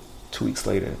information, dude. 2 weeks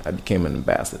later, I became an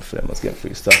ambassador for them. I was getting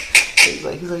free stuff. He's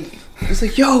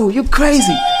like, yo, you're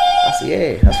crazy. I said,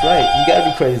 yeah, that's right. You gotta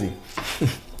be crazy.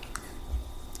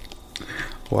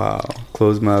 Wow.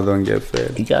 Closed mouth don't get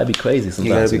fed. You gotta be crazy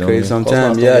sometimes. You gotta be crazy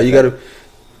sometimes. Yeah, you gotta.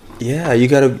 Yeah, you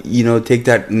gotta, you know, take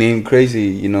that name crazy,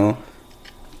 you know.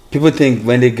 People think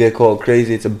when they get called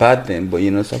crazy, it's a bad thing, but, you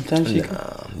know, sometimes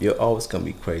you're always gonna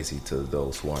be crazy to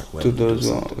those who aren't willing to do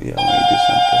something. When you do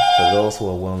something. For those who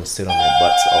are willing to sit on their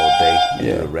butts all day,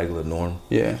 the regular norm,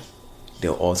 they're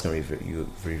always gonna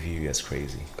review you as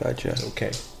crazy. Gotcha.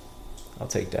 Okay, I'll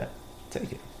take that.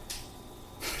 Take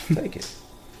it.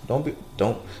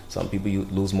 Don't. Some people you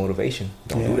lose motivation.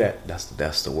 Don't do that.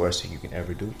 That's the worst thing you can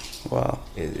ever do. Wow.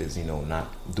 Is not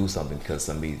do something because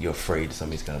you're afraid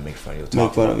somebody's gonna make fun of you.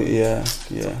 Make fun of it. Yeah.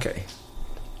 It's okay.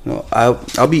 No,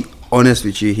 I'll be honest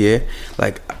with you here.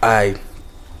 Like I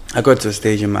got to a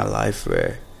stage in my life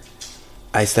where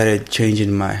I started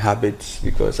changing my habits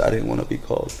because I didn't want to be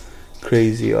called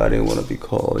crazy, or I didn't want to be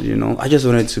called, I just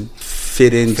wanted to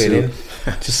fit into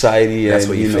society. That's and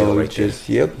what you feel right just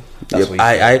there. Yep.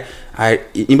 I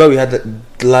remember we had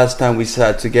the last time we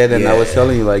sat together, and I was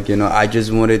telling you, like, I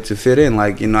just wanted to fit in,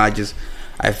 like,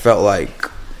 I felt like,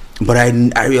 but I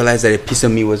realized that a piece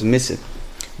of me was missing.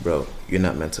 Bro, you're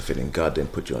not meant to fit in. God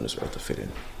didn't put you on this earth to fit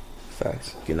in.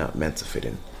 Facts. You're not meant to fit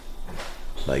in.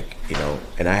 Like,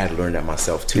 and I had to learn that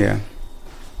myself too. Yeah.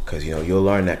 Because, you'll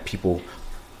learn that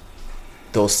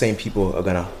those same people are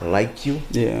going to like you.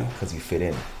 Yeah. Because you fit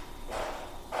in.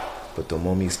 But the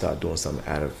moment you start doing something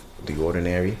out of the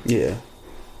ordinary. Yeah.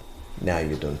 Now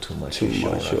you're doing too much. Too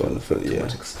much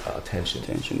attention.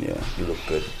 Attention, yeah. You look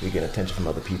good. You get attention from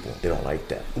other people. They don't like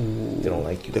that. Ooh, they don't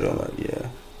like you. They don't like, yeah.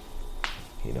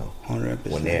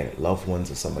 100%. When their loved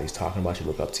ones or somebody's talking about you,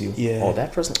 look up to you. Yeah. Oh,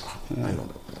 that person. I know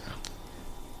that.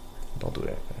 Don't do that,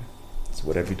 man. So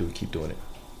whatever you do, keep doing it.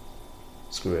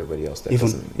 Screw everybody else. That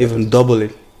even double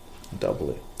it.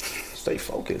 Double it. Stay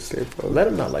focused. Let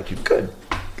them not like you. Good.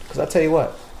 Because I tell you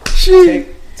what.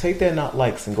 Take their not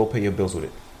likes and go pay your bills with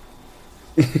it.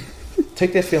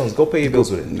 Take their feelings. Go pay your bills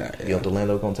with it. Nah, you know what the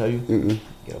landlord gonna tell you? Mm-mm.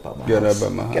 Get up out my house.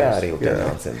 Get out of here with that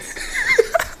nonsense.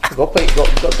 Go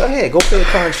ahead. Go pay your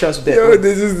car insurance with that. Yo,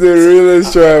 this is the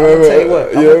realest try I've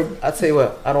ever. I tell you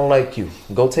what. I don't like you.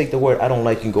 Go take the word. I don't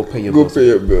like you. And go pay your bills. Go pay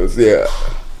your bills. Yeah.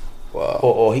 Wow.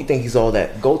 Or he think he's all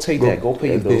that. Go take that. Go pay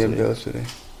your bills today.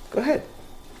 Go ahead.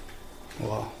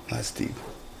 Wow, that's deep.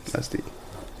 Cause it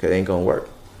ain't gonna work.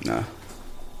 Nah,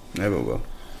 never will.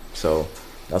 So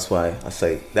that's why I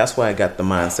say. That's why I got the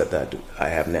mindset that I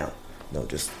have now.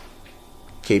 Just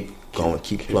keep going.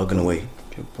 Keep plugging away.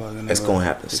 It's gonna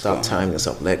happen. Stop timing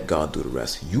yourself. Let God do the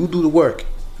rest. You do the work.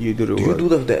 You do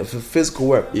the physical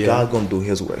work. Yeah. God's gonna do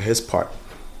His work, His part.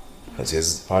 Because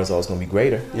His part is always gonna be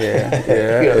greater.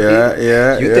 Yeah.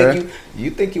 You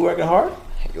think you're working hard?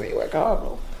 You ain't working hard,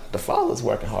 bro. The Father's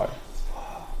working hard.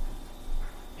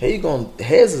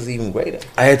 His is even greater.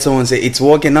 I had someone say it's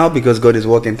working out because God is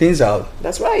working things out.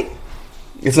 That's right.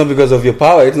 It's not because of your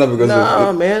power. It's not because of...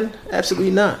 Nah, man.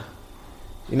 Absolutely not.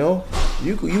 You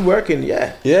working,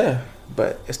 yeah.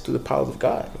 But it's through the power of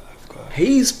God.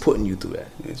 He's putting you through that.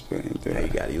 He's putting you through that. You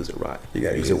gotta use it right. You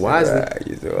gotta use it wisely.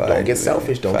 Use it wisely. Don't get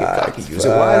selfish. Don't get cocky. Use it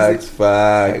Facts.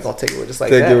 wisely. You're gonna take it just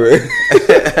like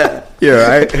that. Yeah,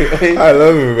 right. I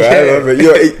love it, man. I love it.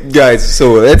 Yo, guys.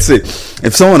 So let's say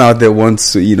if someone out there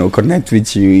wants to, connect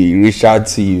with you, reach out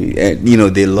to you, and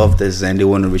they love this and they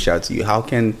want to reach out to you, how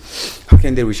can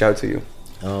they reach out to you?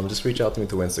 Just reach out to me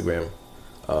through Instagram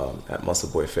at Muscle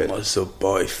Boy Fit. Muscle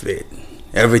Boy Fit.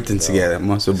 Everything together.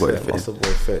 Muscle Boy Fit. Muscle Boy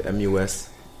Fit. MUSCLEBOYFIT.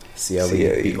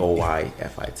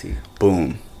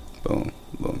 Boom.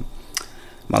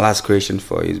 My last question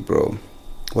for you is, bro,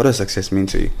 what does success mean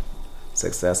to you?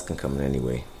 Success can come in any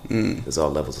way. There's all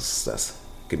levels of success.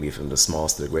 It can be from the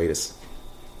smallest to the greatest.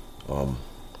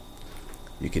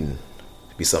 You can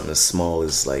be something as small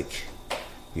as like,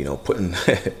 putting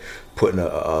a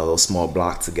little small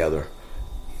block together,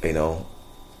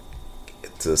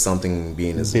 to something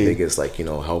being as big as like,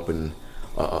 helping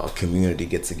a community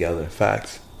get together.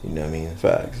 Facts. You know what I mean?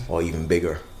 Facts. Or even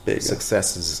bigger.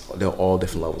 Success is, they're all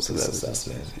different levels of success,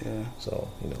 man. Yeah. So,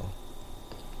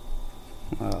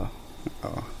 Wow.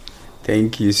 Oh.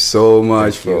 Thank you so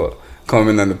much for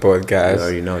coming on the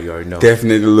podcast. You already know.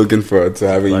 Definitely looking forward to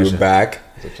having you back.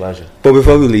 It's a pleasure. But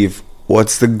before we leave,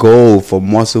 what's the goal for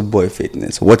Muscle Boy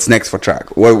Fitness? What's next for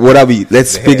track? What are we? Let's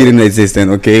speak it into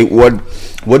existence, okay?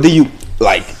 What do you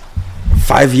like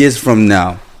 5 years from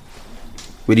now?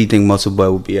 Where do you think Muscle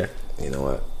Boy will be at? You know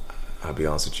what? I'll be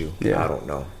honest with you. Yeah. I don't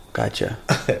know. Gotcha.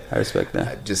 I respect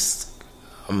that.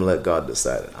 I'm gonna let God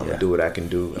decide. I'm gonna do what I can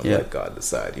do. I'm gonna let God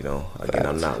decide. Again, Facts.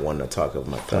 I'm not one to talk of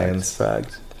my plans.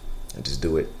 Facts. And just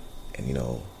do it, and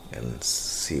and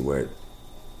see where it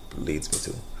leads me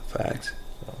to. Facts.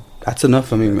 So, that's enough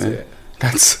for me, man. It.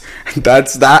 That's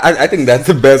that. I think that's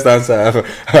the best answer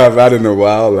I've had in a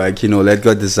while. Like, let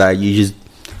God decide. You just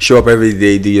show up every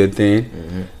day, do your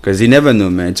thing, because you never know,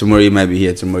 man. Tomorrow you might be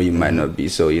here, tomorrow you might not be.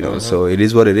 So so it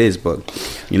is what it is. But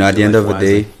at the end of the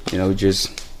day,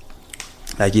 just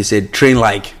like you said, train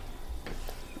like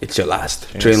it's your last.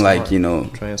 Train like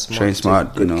train smart. Train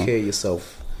smart. Take good care of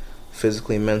yourself.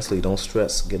 physically, mentally. Don't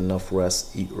stress. Get enough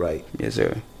rest. Eat right. Yes,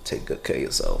 sir. Take good care of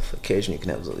yourself. Occasionally you can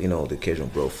have, the occasional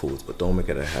bro foods, but don't make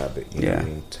it a habit. You know what I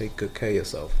mean? Take good care of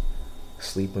yourself.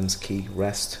 Sleeping's key.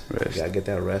 Rest. You gotta get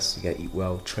that rest. You gotta eat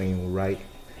well, train right.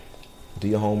 Do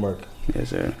your homework. Yes,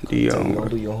 sir. Do your homework. Don't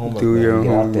do your homework. Do your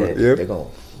homework. Yep. They're gonna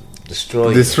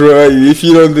destroy you if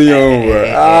you don't do your homework.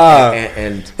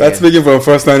 And that's speaking from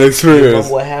first-hand experience.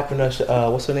 Remember what happened to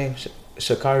what's her name?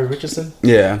 Sha'Carri Richardson.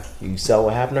 Yeah. You saw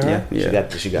what happened to her? Yeah.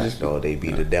 She got. Oh, they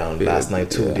beat her down last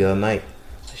night too. The other night,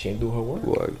 she didn't do her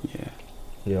work. Yeah.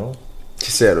 You know.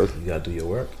 She settled. You gotta do your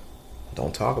work.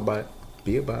 Don't talk about it.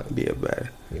 Be about it. Be about it.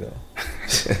 You know.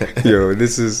 Yo,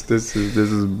 this is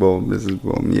boom. This is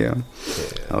boom. Yeah.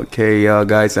 Okay,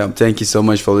 guys. Thank you so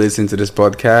much for listening to this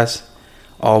podcast.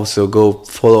 Also, go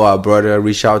follow our brother.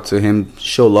 Reach out to him.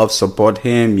 Show love. Support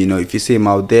him. If you see him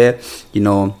out there,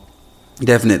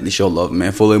 definitely show love,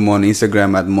 man. Follow him on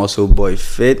Instagram at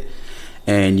MuscleBoyFit.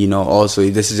 And also,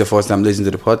 if this is your first time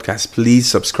listening to the podcast, please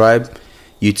subscribe.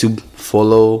 YouTube,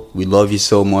 follow. We love you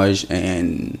so much.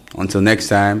 And until next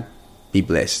time, be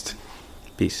blessed.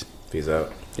 Peace. Peace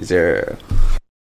out. Is there